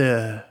 Remember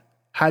the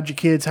hide your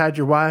kids, hide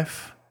your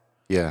wife?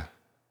 Yeah.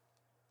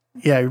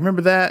 Yeah,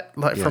 remember that?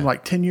 From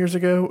like 10 years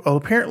ago? Oh,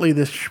 apparently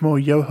this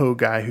Shmoyoho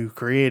guy who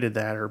created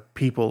that, or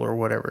people or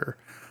whatever,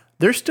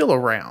 they're still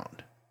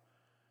around.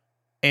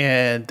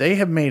 And they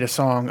have made a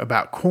song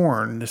about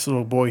corn. This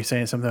little boy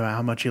saying something about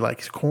how much he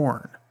likes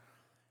corn.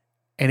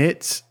 And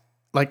it's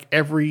like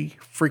every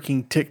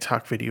freaking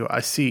TikTok video I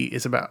see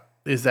is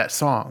that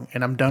song.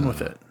 And I'm done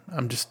with it.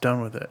 I'm just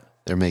done with it.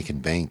 They're making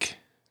bank.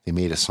 They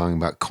made a song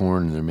about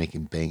corn and they're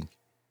making bank.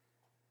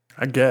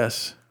 I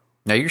guess.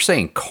 Now you're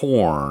saying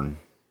corn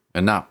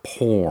and not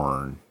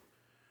porn.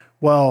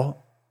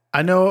 Well,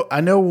 I know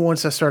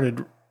once I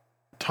started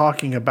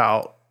talking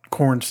about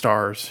corn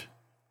stars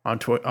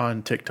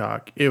on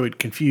TikTok, it would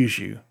confuse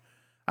you.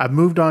 I've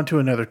moved on to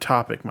another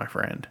topic, my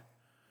friend.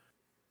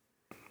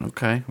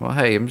 Okay. Well,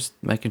 hey, I'm just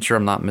making sure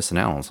I'm not missing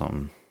out on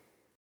something.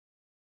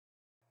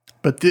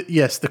 But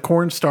yes, the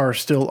corn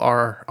stars still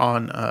are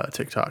on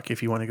TikTok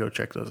if you want to go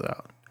check those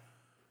out.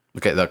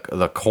 Okay,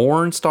 the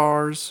corn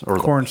stars or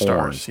corn the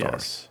porn stars,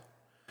 yes.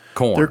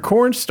 Corn. They're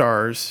corn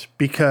stars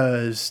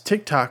because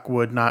TikTok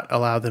would not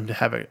allow them to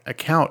have an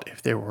account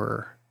if they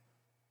were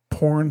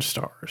porn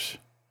stars.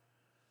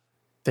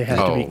 They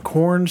had to be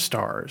corn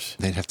stars.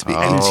 They'd have to be.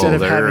 And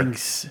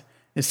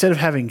instead of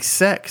having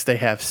sex, they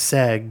have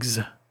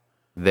segs.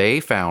 They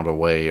found a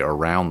way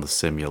around the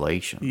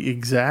simulation.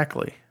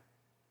 Exactly.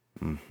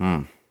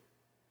 Mm-hmm.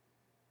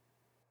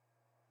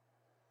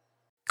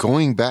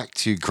 Going back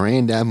to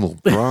Grand Admiral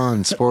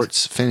Braun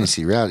Sports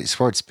Fantasy Reality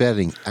Sports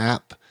Betting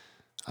app,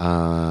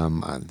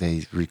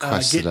 they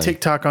requested get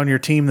TikTok on your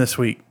team this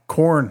week.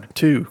 Corn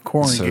too.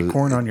 Get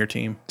corn on your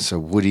team. So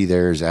Woody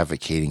there is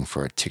advocating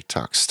for a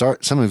TikTok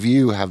start. Some of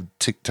you have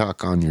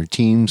TikTok on your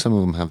team. Some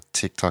of them have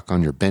TikTok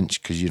on your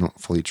bench because you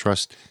don't fully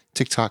trust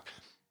TikTok.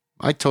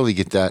 I totally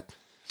get that.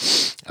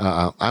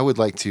 I would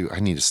like to. I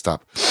need to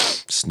stop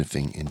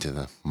sniffing into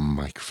the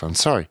microphone.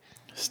 Sorry.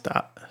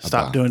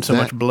 Stop doing so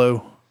much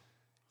blow.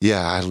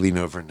 Yeah, I lean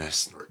over and I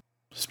snort.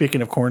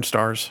 Speaking of corn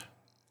stars,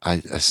 I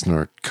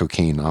snort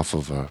cocaine off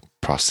of a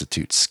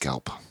prostitute's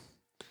scalp.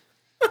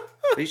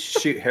 They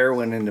shoot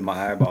heroin into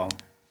my eyeball.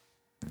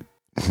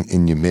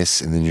 And you miss,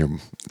 and then you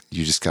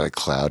just got a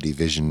cloudy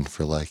vision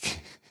for like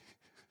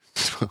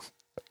 12.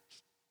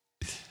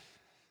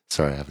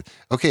 Sorry, I haven't.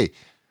 Okay.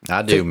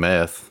 I do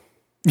meth.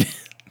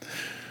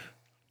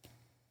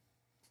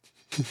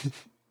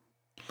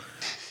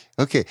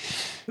 Okay.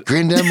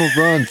 Grand Admiral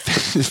Braun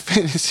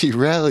Fantasy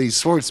Rally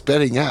Sports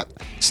Betting app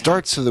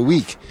starts of the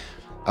week.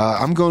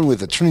 I'm going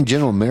with Attorney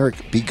General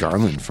Merrick B.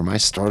 Garland for my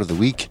start of the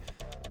week.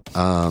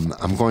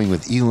 I'm going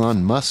with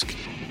Elon Musk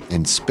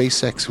and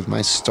SpaceX with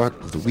my start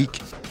of the week.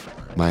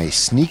 My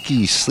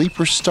sneaky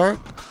sleeper start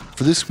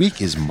for this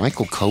week is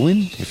Michael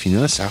Cohen. If you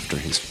notice, after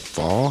his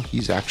fall,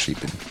 he's actually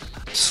been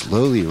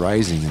slowly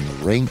rising in the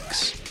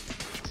ranks.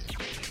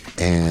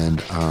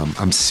 And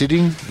I'm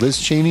sitting Liz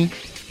Cheney.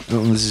 I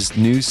don't know if this is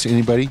news to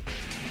anybody,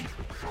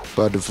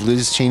 but if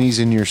Liz Cheney's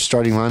in your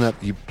starting lineup,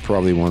 you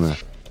probably want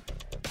to.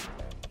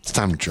 It's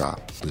time to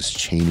drop Liz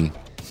Cheney.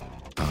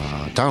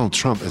 Donald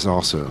Trump is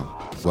also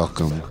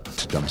welcome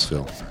to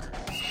Dumpsville.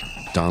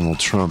 Donald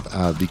Trump,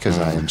 because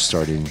I am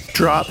starting.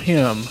 Drop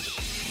him,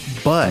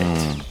 but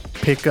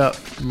pick up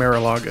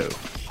Mar-a-Lago.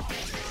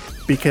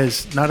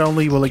 Because not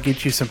only will it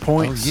get you some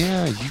points. Oh,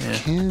 yeah, you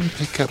can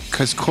pick up,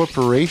 because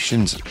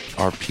corporations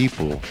are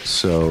people.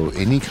 So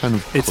any kind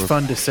of. It's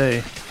fun to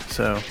say.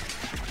 So.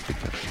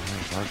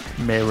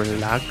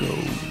 Mar-a-Lago.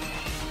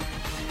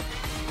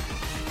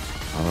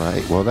 All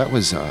right. Well, that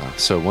was.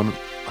 So one of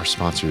our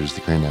sponsors,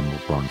 the Grand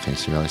Admiral Braun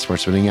Fantasy Rally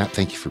Sports Betting app.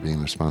 Thank you for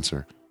being our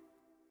sponsor.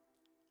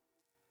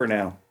 For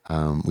now.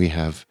 We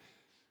have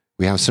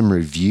some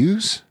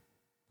reviews.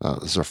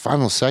 This is our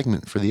final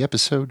segment for the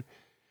episode.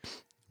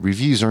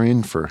 Reviews are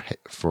in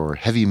for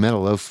Heavy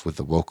Metal Oaf with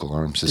the Woke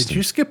Alarm System. Did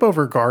you skip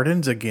over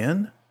Gardens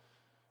again?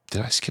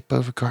 Did I skip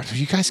over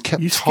Gardens? You guys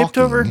kept talking. You skipped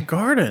over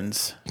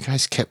Gardens. You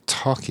guys kept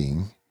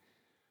talking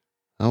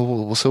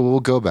So we'll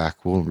go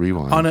back. We'll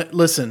rewind.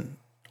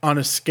 On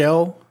a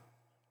scale,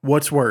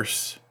 what's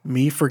worse?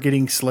 Me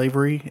forgetting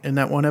slavery in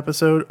that one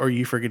episode, or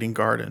you forgetting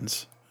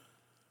gardens?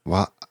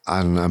 Well,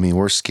 I mean,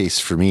 worst case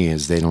for me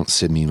is they don't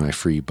send me my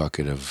free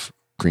bucket of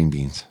green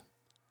beans.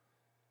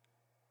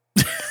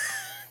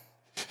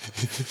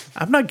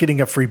 I'm not getting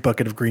a free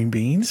bucket of green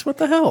beans. What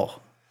the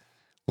hell?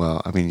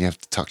 Well, I mean, you have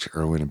to talk to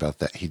Erwin about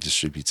that. He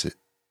distributes it.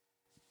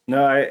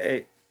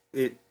 No,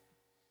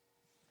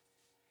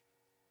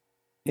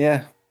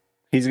 yeah,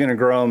 he's gonna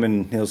grow them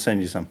and he'll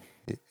send you some.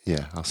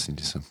 Yeah, I'll send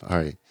you some. All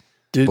right.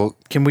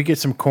 Can we get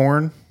some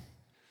corn?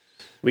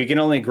 We can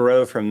only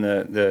grow from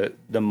the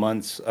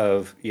months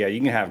of, you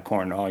can have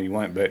corn all you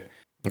want, but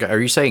Okay, are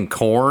you saying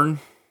corn?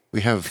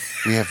 We have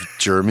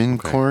German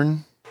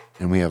corn,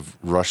 and we have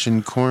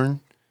Russian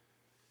corn,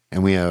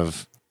 and we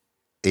have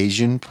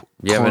Asian corn.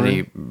 You have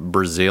any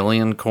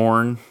Brazilian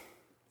corn?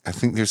 I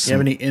think there's You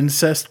have any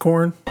incest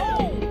corn?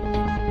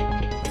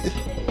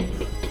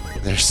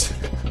 There's.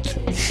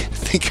 I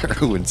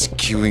think Erwin's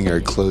cueing our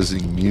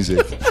closing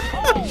music.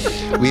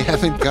 We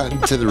haven't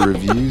gotten to the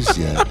reviews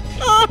yet.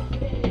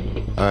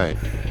 All right.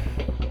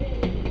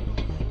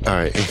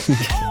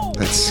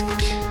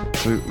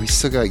 We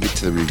still gotta get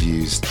to the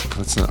reviews.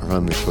 Let's not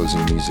run the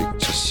closing music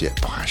just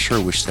yet. Boy, I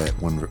sure wish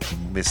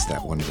missed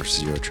that 1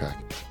 versus 0 track.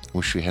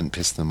 Wish we hadn't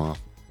pissed them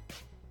off.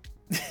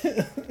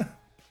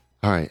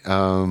 All right.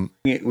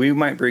 we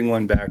might bring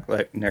one back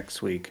like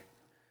next week.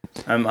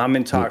 I'm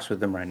in talks with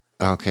them right now.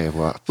 Okay.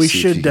 Well, we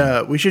should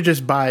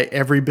just buy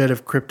every bit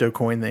of crypto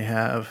coin they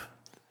have,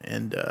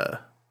 and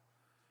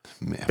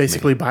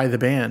basically buy the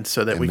band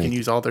so that we can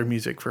use all their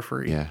music for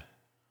free. Yeah,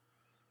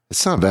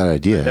 it's not a bad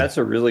idea. That's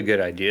a really good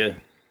idea.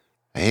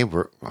 Hey,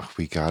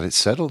 we got it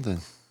settled,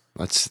 and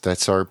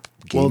that's our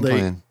game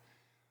plan.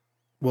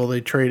 Will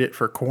they trade it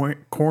for crypto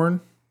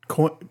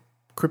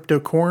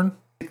corn?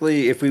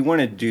 Basically, if we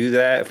want to do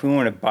that, if we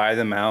want to buy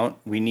them out,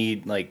 we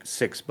need like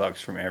 $6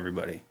 from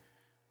everybody.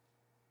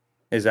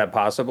 Is that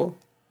possible?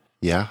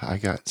 Yeah, I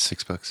got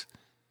 $6.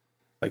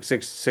 Like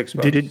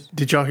 $6.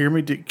 Did y'all hear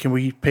me? Can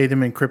we pay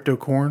them in crypto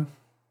corn?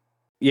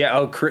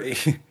 Yeah.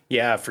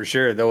 Yeah, for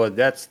sure. Though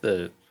that's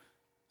the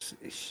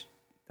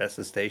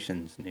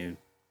station's new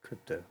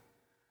crypto.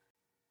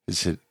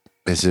 Is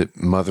it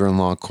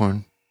mother-in-law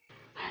corn?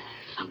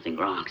 Something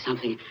wrong.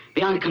 Something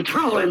beyond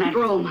control in that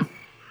room.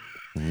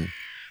 Mm-hmm.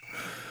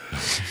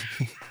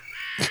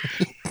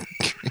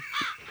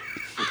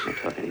 I can't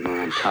talk anymore.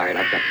 I'm tired.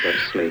 I've got to go to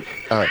sleep.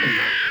 All right.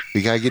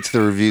 We got to get to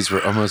the reviews.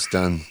 We're almost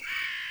done.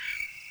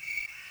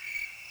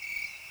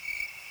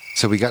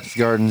 So we got to the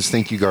Gardens.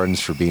 Thank you,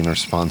 Gardens, for being our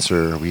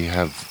sponsor. We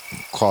have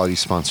quality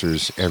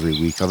sponsors every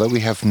week, although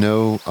we have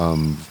no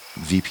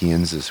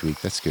VPNs this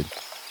week. That's good.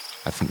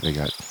 I think they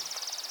got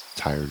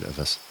tired of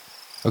us.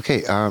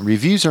 Okay,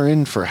 reviews are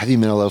in for Heavy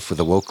Metal Elf with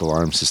a Woke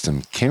Alarm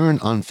System. Karen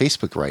on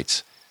Facebook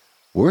writes,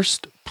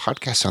 worst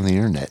podcast on the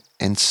internet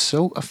and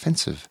so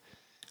offensive.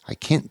 I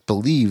can't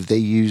believe they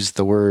use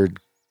the word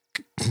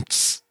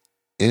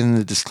in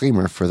the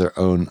disclaimer for their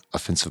own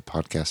offensive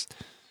podcast.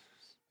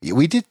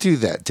 We did do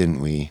that,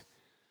 didn't we?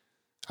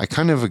 I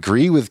kind of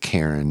agree with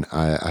Karen.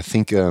 I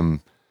think,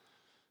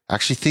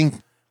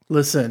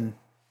 Listen,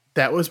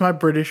 that was my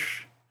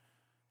British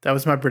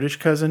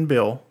cousin,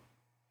 Bill.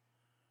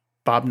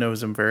 Bob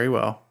knows him very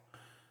well.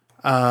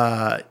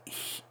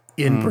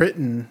 In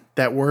Britain,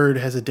 that word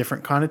has a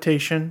different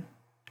connotation.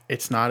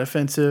 It's not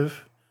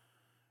offensive.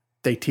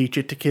 They teach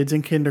it to kids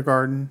in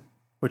kindergarten,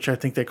 which I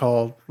think they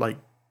call like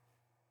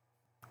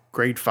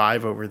grade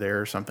 5 over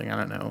there or something. I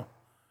don't know.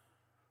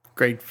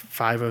 Grade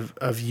 5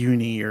 of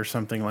uni or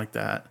something like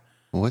that.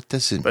 What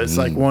does it mean? But it's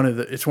like one of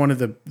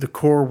the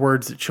core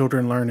words that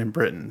children learn in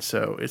Britain.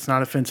 So it's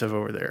not offensive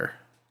over there.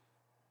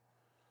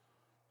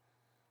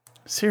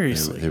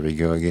 Seriously. There we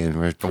go again.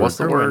 What's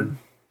the word?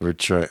 We're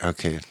trying.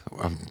 Okay,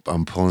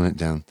 I'm pulling it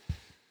down.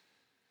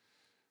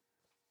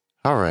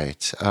 All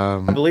right. I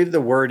believe the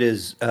word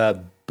is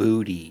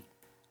booty.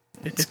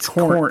 It's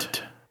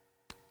cornt.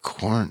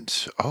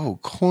 Cornt. Oh,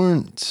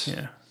 cornt.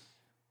 Yeah.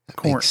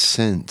 That makes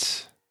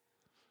sense.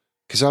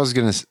 Because I was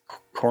going to...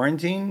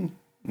 Quarantine?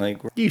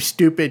 Like, you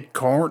stupid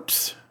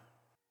cornts.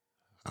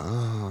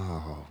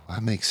 Oh,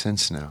 that makes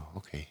sense now.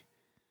 Okay.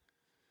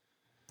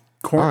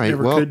 Cornt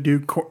could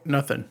do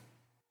nothing.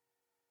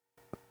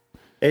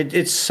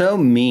 It's so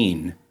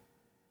mean.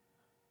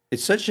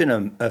 It's such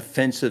an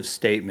offensive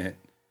statement.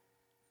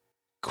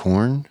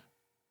 Corn?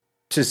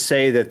 To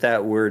say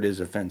that word is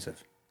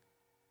offensive.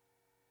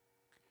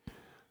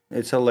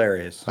 It's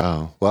hilarious.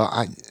 Oh, well,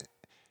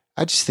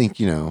 I just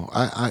think,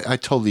 I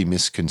totally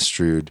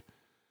misconstrued.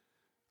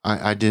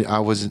 I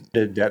wasn't...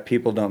 That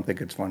people don't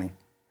think it's funny.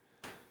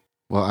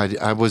 Well,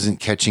 I wasn't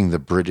catching the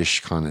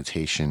British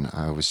connotation.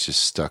 I was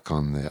just stuck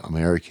on the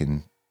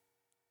American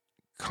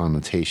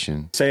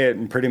connotation. Say it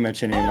in pretty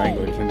much any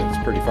language, and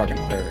it's pretty fucking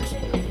hilarious.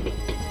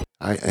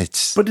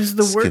 But is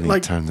the word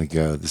like time to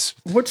go?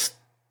 What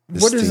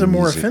is a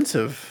more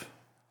offensive?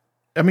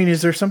 I mean,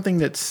 is there something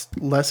that's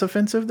less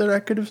offensive that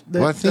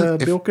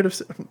Bill could have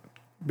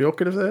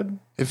said?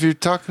 If you're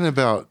talking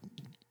about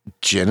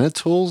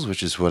genitals,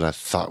 which is what I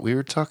thought we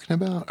were talking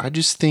about. I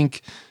just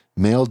think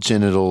male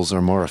genitals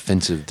are more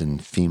offensive than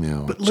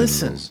female But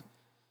listen, genitals.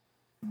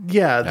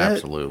 yeah,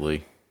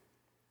 Absolutely.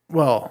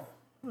 well,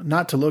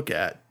 not to look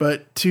at,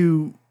 but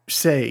to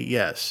say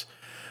yes.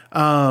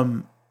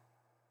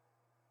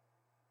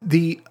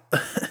 The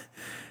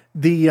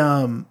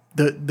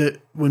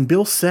when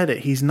Bill said it,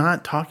 he's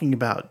not talking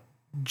about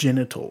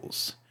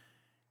genitals.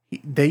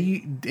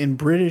 In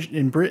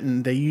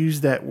Britain they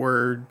use that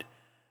word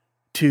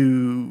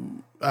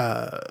to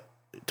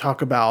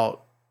talk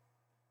about,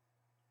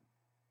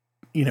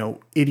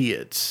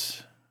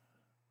 idiots.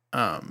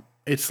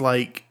 It's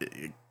like,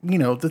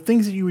 the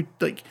things that you would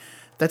like.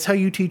 That's how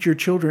you teach your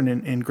children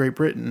in Great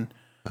Britain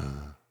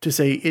to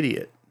say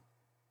idiot.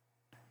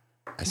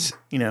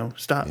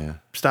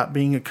 Stop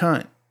being a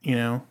cunt.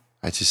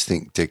 I just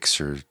think dicks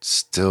are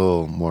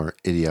still more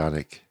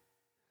idiotic.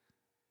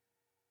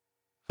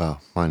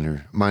 Well,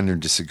 minor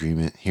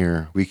disagreement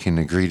here. We can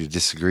agree to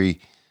disagree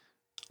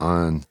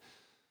on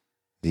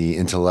the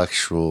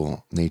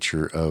intellectual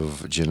nature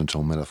of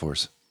genital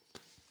metaphors.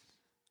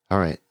 All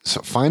right.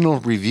 So final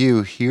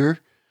review here.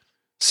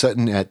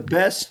 Sutton at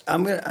best.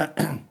 I'm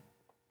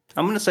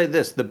gonna say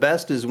this. The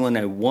best is when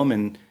a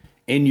woman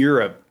in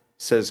Europe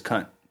says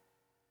cunt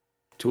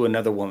to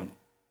another woman.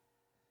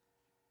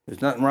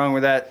 There's nothing wrong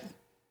with that.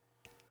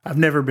 I've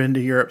never been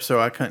to Europe, so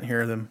I couldn't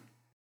hear them.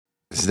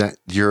 Is that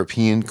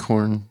European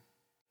corn?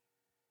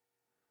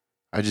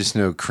 I just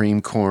know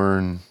cream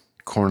corn,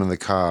 corn on the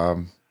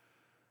cob,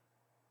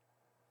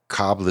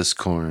 cobless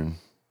corn,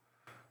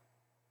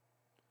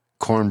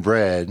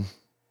 cornbread.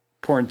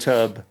 Corn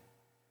tub.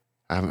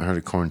 I haven't heard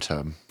of corn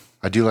tub.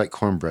 I do like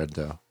cornbread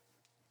though.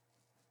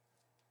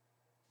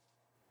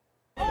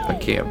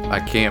 I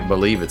can't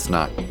believe it's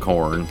not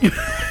corn.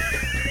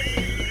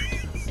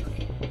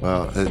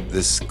 Well,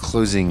 this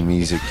closing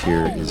music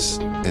here is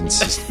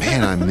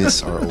man, I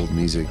miss our old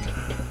music.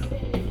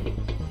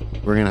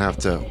 We're going to have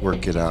to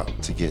work it out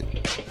to get.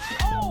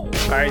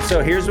 All right,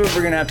 so here's what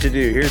we're going to have to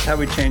do. Here's how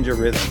we change our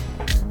rhythm.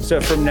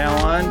 So from now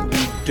on,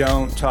 we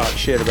don't talk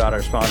shit about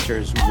our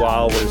sponsors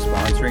while we're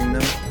sponsoring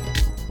them.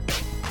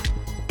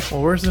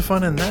 Well, where's the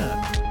fun in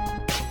that?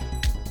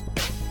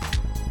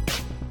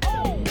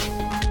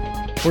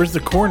 Where's the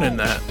corn in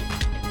that?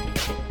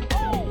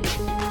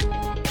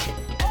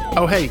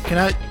 Oh, hey,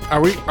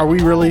 are we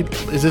really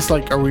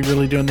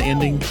doing the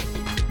ending?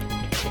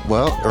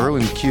 Well,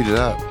 Erwin queued it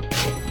up.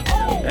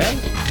 Hey,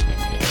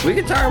 we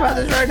can talk about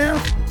this right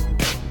now.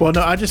 Well,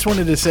 no, I just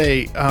wanted to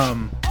say,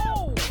 I'm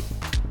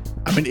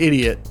an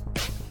idiot.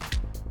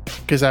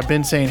 Because I've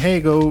been saying, hey,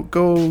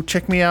 go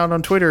check me out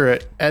on Twitter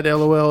at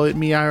LOL, at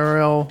me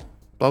IRL,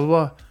 blah,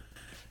 blah,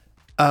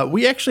 blah.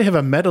 We actually have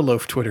a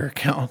Metaloaf Twitter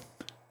account,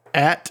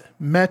 at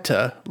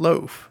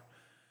MetaLoaf.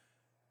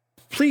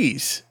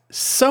 Please,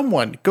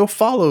 someone go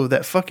follow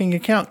that fucking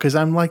account, because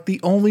I'm like the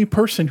only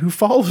person who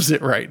follows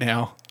it right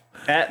now.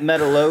 At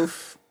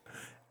Metaloaf.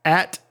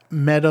 At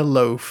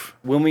Metaloaf.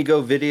 When we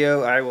go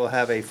video, I will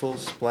have a full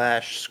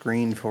splash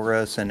screen for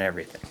us and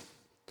everything.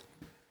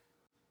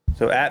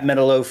 So at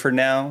Metaloaf for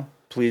now,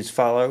 please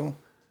follow.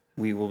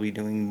 We will be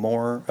doing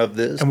more of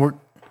this. And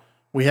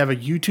we have a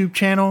YouTube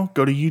channel.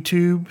 Go to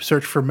YouTube,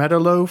 search for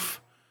Metaloaf.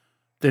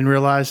 Then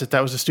realize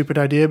that was a stupid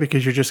idea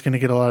because you're just going to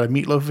get a lot of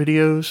meatloaf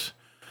videos.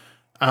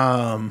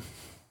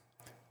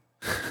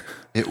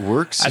 It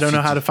works. I don't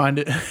know how to find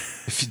it.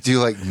 If you do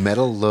like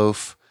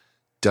Metaloaf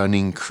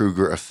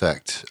Dunning-Kruger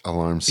effect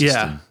alarm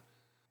system.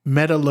 Yeah.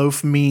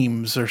 Metaloaf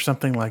memes or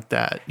something like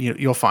that.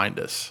 You'll find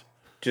us.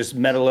 Just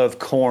Metaloaf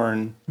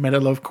corn.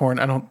 Metaloaf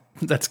corn.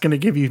 That's going to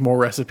give you more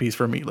recipes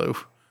for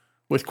meatloaf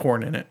with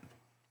corn in it.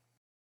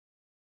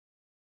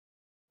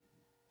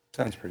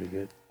 Sounds pretty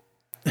good.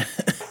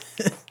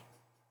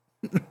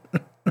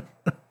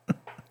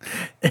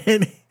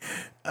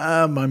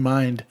 My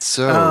mind.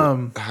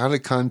 So, how to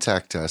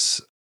contact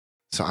us?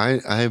 So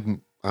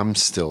I'm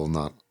still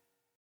not.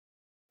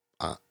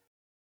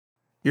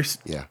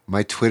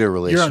 My Twitter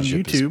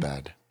relationship is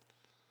bad.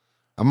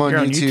 I'm on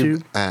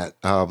YouTube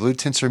at Blue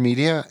Tensor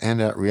Media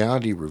and at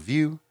Reality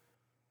Review.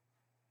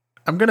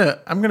 I'm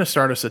gonna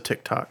start us a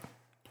TikTok.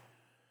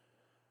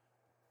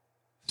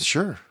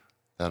 Sure,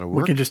 that'll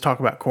work. We can just talk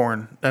about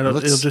corn. It'll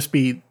just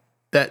be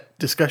that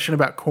discussion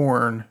about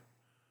corn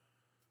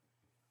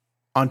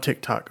on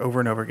TikTok over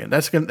and over again.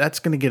 That's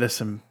gonna get us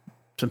some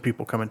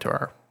people coming to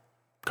our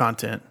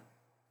content.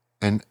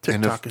 And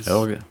TikTok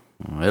it'll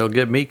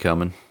get me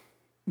coming.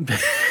 I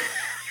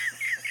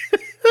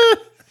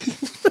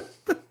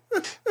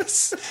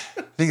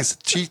think it's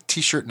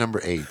t-shirt number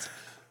 8.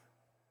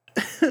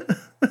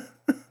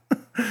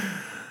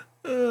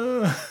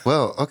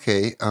 Well,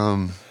 okay.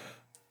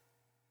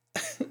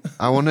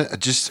 I want to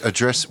just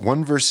address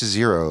 1 versus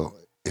 0.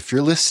 If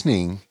you're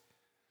listening,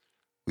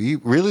 we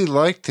really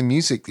like the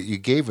music that you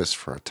gave us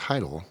for a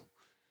title,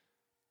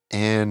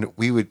 and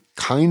we would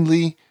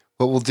kindly.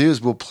 What we'll do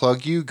is we'll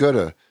plug you. Go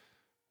to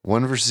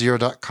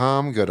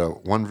 1versus0.com. Go to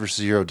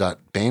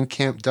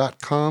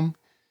 1versus0.bandcamp.com.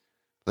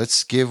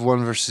 Let's give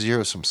 1 versus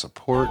 0 some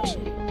support.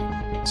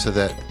 so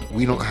that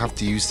we don't have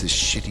to use this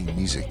shitty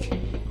music?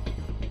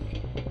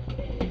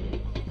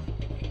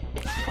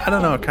 I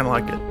don't know. I kind of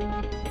like it.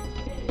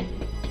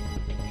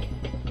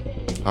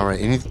 All right.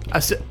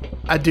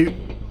 I do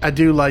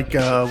like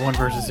 1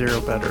 versus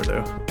 0 better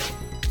though.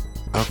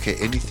 Okay.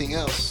 Anything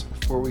else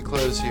before we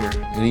close here?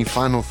 Any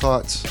final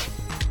thoughts?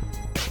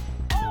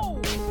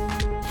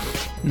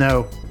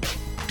 No.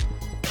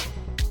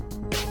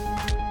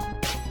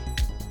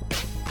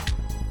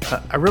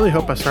 I really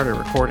hope I started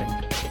recording.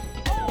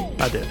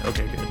 I did.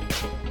 Okay, good.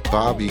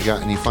 Bob, you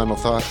got any final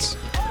thoughts?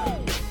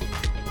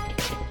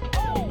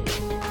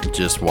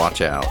 Just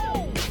watch out.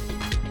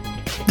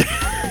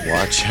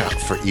 Watch out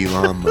for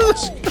Elon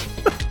Musk.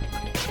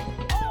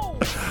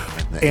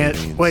 And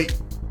aliens. wait,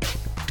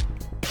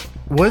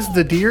 was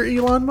the deer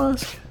Elon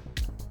Musk?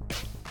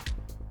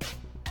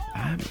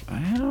 I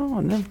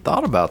never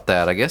thought about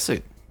that. I guess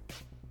it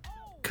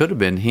could have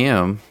been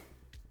him,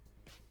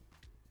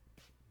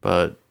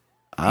 but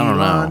I don't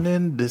Elon know.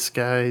 in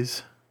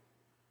disguise.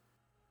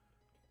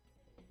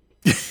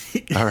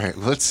 All right,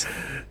 let's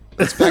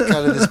back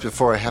out of this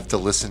before I have to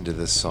listen to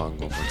this song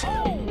one more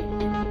time.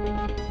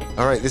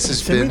 All right, this has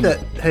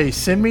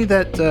Send me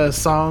that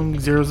song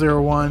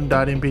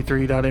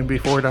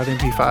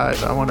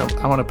 001.mp3.mp4.mp5. I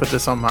want to put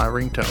this on my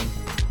ringtone.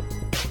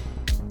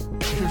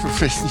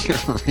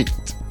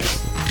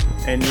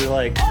 And you're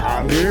like,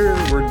 I'm here.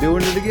 We're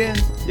doing it again.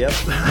 Yep.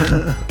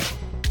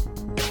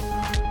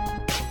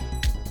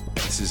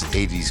 This is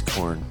 80s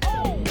corn.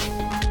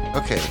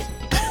 Okay,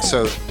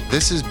 so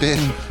this has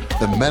been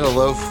the Metal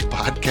Loaf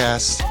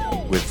podcast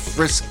with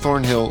Frisk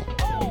Thornhill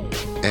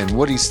and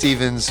Woody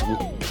Stevens.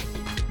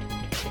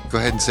 Go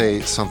ahead and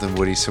say something,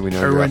 Woody, so we know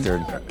you're out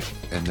there.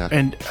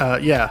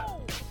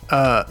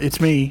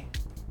 It's me,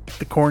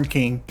 the Corn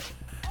King.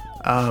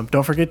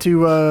 Don't forget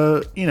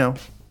to,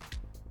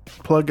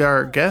 plug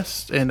our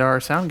guest and our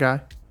sound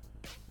guy.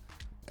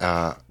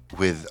 I'll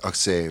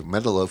say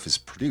Metal Loaf is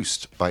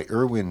produced by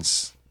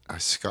Erwin's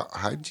Scott.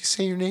 How did you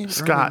say your name?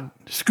 Scott. Erwin?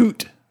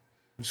 Scoot.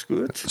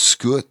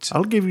 Scoot.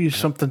 I'll give you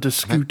something to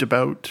scoot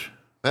about.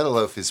 Metal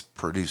Loaf is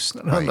produced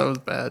by That was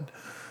bad.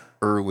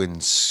 Erwin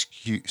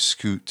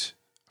Scoot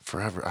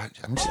forever. I'm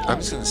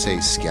just gonna say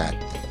scat.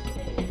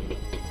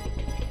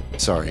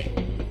 Sorry,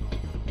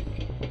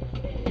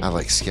 I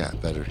like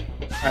scat better.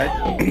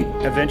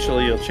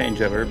 Eventually you'll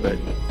change over, but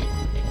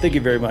thank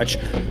you very much.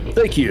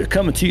 Thank you.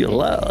 Coming to you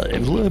live.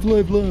 And we'd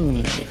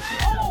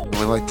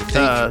like to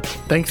thank.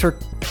 Thanks for.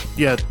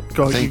 Yeah,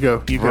 go. You go.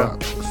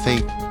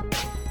 Thank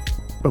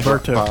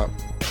Roberto.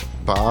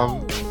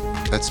 Bob.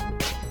 That's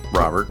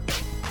Robert.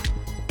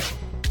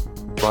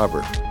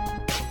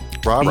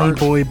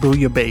 B-boy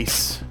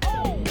bouillabaisse.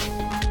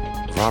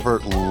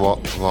 Robert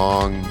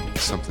Long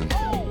something.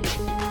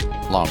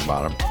 Long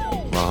bottom.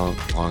 Long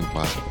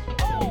bottom.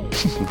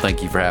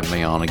 Thank you for having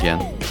me on again.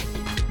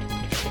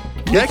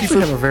 You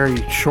actually have a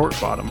very short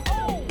bottom.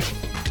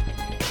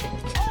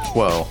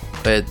 Well,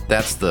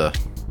 that's the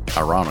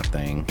ironic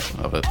thing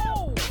of it.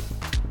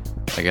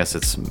 I guess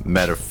it's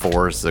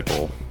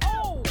metaphorical.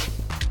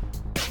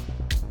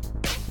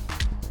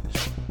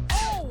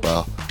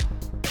 Well,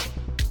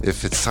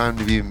 if it's time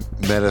to be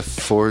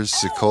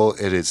metaphorical,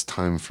 it is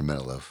time for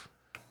Metal Loaf.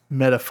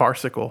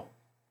 Metafarcical.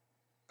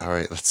 All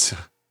right, let's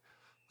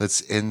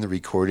end the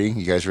recording.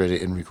 You guys ready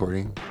to end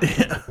recording?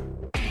 Yeah.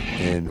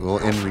 And we'll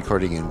end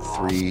recording in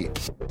 3,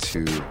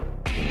 2.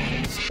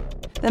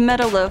 The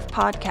Metal Loaf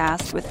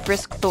podcast with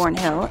Frisk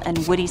Thornhill and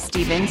Woody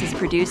Stevens is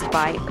produced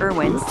by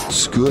Erwin.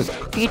 It's good.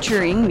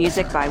 Featuring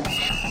music by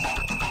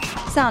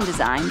sound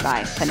design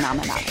by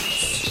Phenomenon.